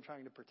it away and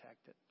trying to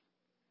protect it.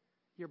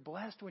 You're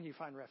blessed when you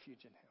find refuge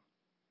in him.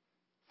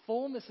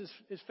 Fullness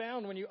is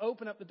found when you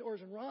open up the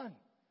doors and run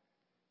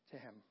to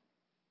him.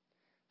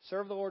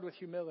 Serve the Lord with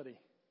humility.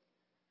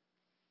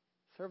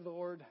 Serve the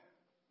Lord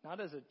not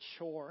as a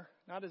chore,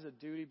 not as a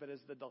duty, but as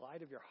the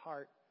delight of your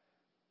heart.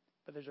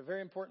 But there's a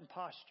very important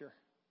posture.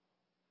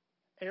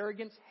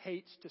 Arrogance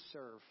hates to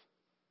serve.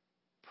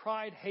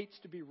 Pride hates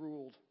to be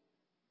ruled.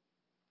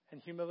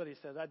 And humility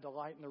says, I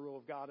delight in the rule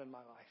of God in my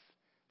life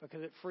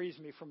because it frees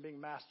me from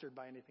being mastered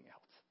by anything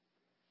else.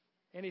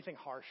 Anything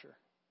harsher.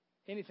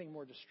 Anything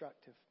more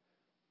destructive.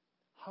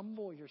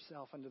 Humble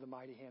yourself under the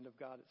mighty hand of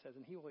God, it says,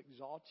 and he will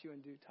exalt you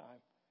in due time.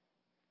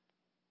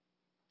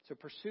 So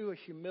pursue a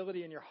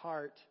humility in your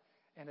heart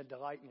and a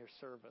delight in your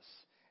service.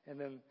 And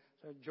then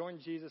join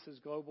Jesus'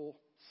 global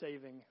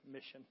saving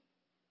mission.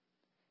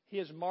 He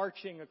is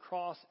marching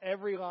across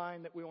every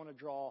line that we want to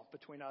draw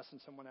between us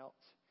and someone else.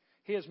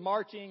 He is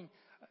marching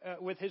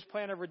with his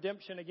plan of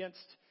redemption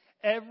against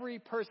every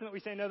person that we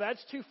say, no,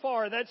 that's too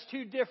far, that's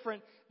too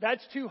different,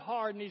 that's too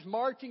hard. And he's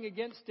marching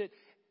against it.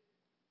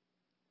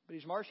 But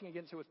he's marching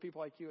against it with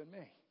people like you and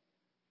me.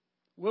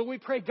 Will we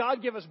pray,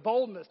 God, give us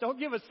boldness? Don't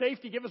give us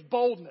safety, give us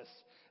boldness.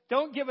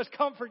 Don't give us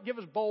comfort, give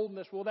us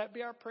boldness. Will that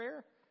be our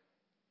prayer?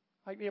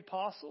 Like the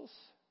apostles?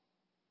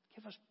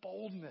 Give us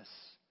boldness.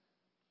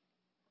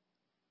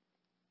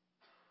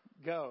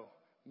 Go.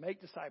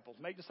 Make disciples.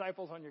 Make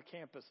disciples on your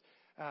campus.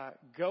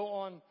 Go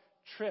on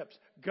trips.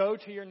 Go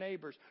to your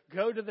neighbors.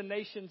 Go to the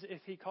nations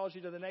if he calls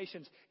you to the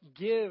nations.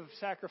 Give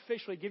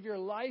sacrificially. Give your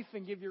life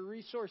and give your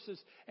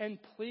resources and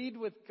plead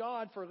with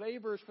God for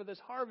laborers for this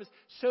harvest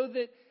so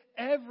that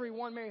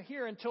everyone may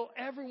hear until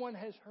everyone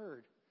has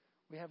heard.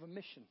 We have a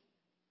mission.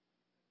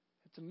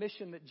 It's a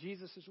mission that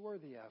Jesus is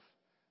worthy of.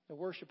 The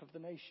worship of the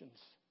nations.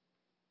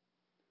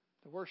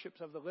 The worships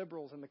of the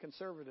liberals and the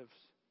conservatives.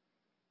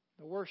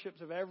 The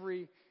worships of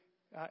every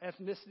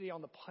ethnicity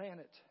on the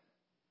planet.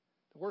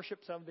 The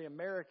worships of the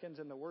Americans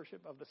and the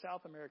worship of the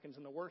South Americans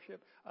and the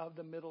worship of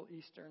the Middle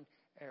Eastern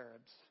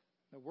Arabs.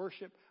 The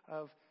worship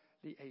of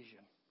the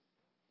Asian.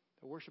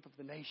 The worship of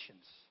the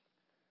nations.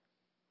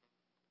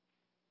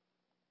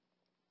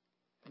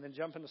 And then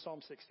jump into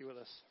Psalm 60 with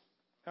us.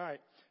 All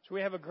right. So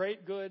we have a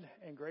great, good,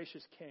 and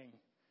gracious King.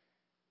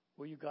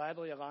 Will you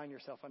gladly align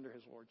yourself under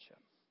his lordship?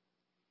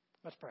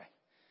 Let's pray.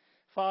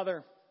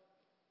 Father,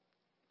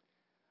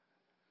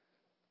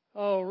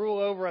 rule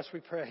over us,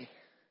 we pray.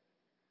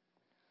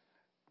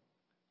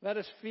 Let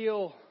us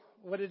feel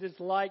what it is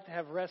like to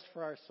have rest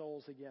for our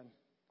souls again.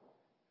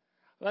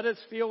 Let us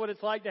feel what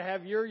it's like to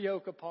have your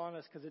yoke upon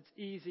us because it's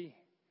easy.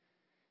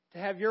 To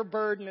have your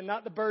burden and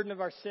not the burden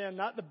of our sin,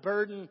 not the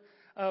burden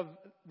of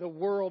the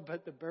world,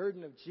 but the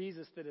burden of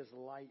Jesus that is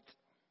light.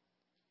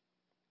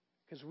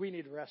 Because we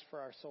need rest for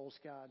our souls,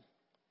 God.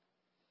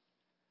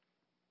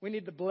 We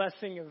need the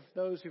blessing of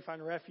those who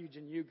find refuge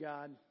in you,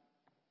 God.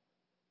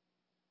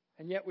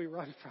 And yet we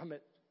run from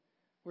it.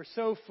 We're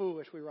so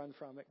foolish we run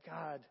from it.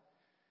 God,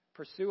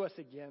 pursue us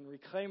again.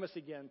 Reclaim us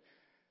again.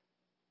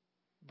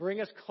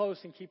 Bring us close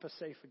and keep us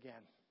safe again.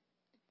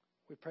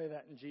 We pray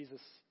that in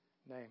Jesus'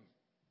 name.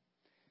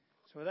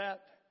 So with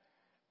that,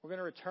 we're going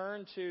to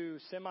return to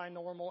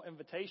semi-normal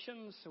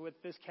invitations with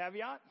this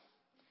caveat.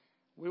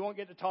 We won't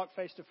get to talk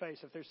face-to-face.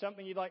 If there's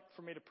something you'd like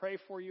for me to pray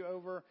for you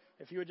over,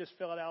 if you would just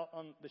fill it out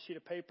on the sheet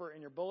of paper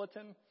in your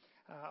bulletin,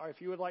 or if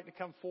you would like to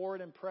come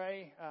forward and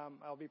pray,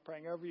 I'll be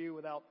praying over you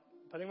without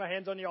putting my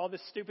hands on you, all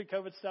this stupid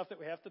COVID stuff that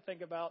we have to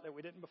think about that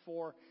we didn't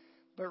before,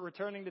 but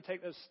returning to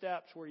take those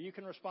steps where you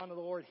can respond to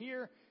the Lord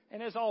here.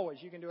 And as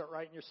always, you can do it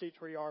right in your seats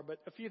where you are. But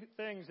a few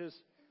things is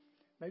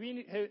maybe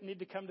you need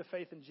to come to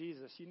faith in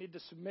Jesus. You need to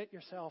submit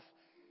yourself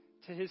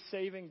to His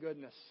saving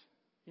goodness.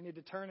 You need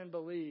to turn and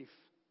believe.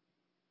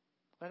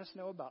 Let us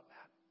know about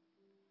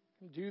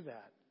that. Do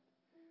that.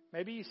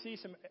 Maybe you see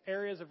some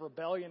areas of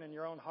rebellion in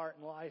your own heart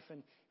and life,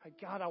 and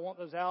God, I want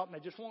those out, and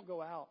they just won't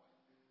go out.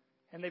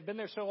 And they've been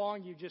there so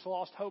long, you've just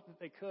lost hope that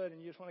they could,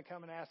 and you just want to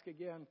come and ask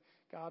again,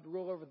 God,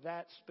 rule over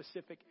that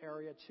specific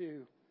area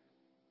too.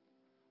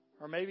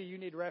 Or maybe you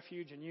need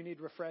refuge and you need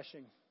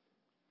refreshing,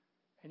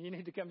 and you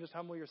need to come just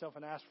humble yourself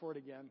and ask for it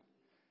again.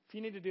 If you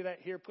need to do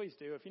that here, please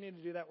do. If you need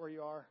to do that where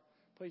you are,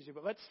 please do.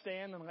 But let's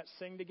stand and let's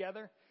sing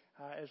together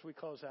as we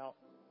close out.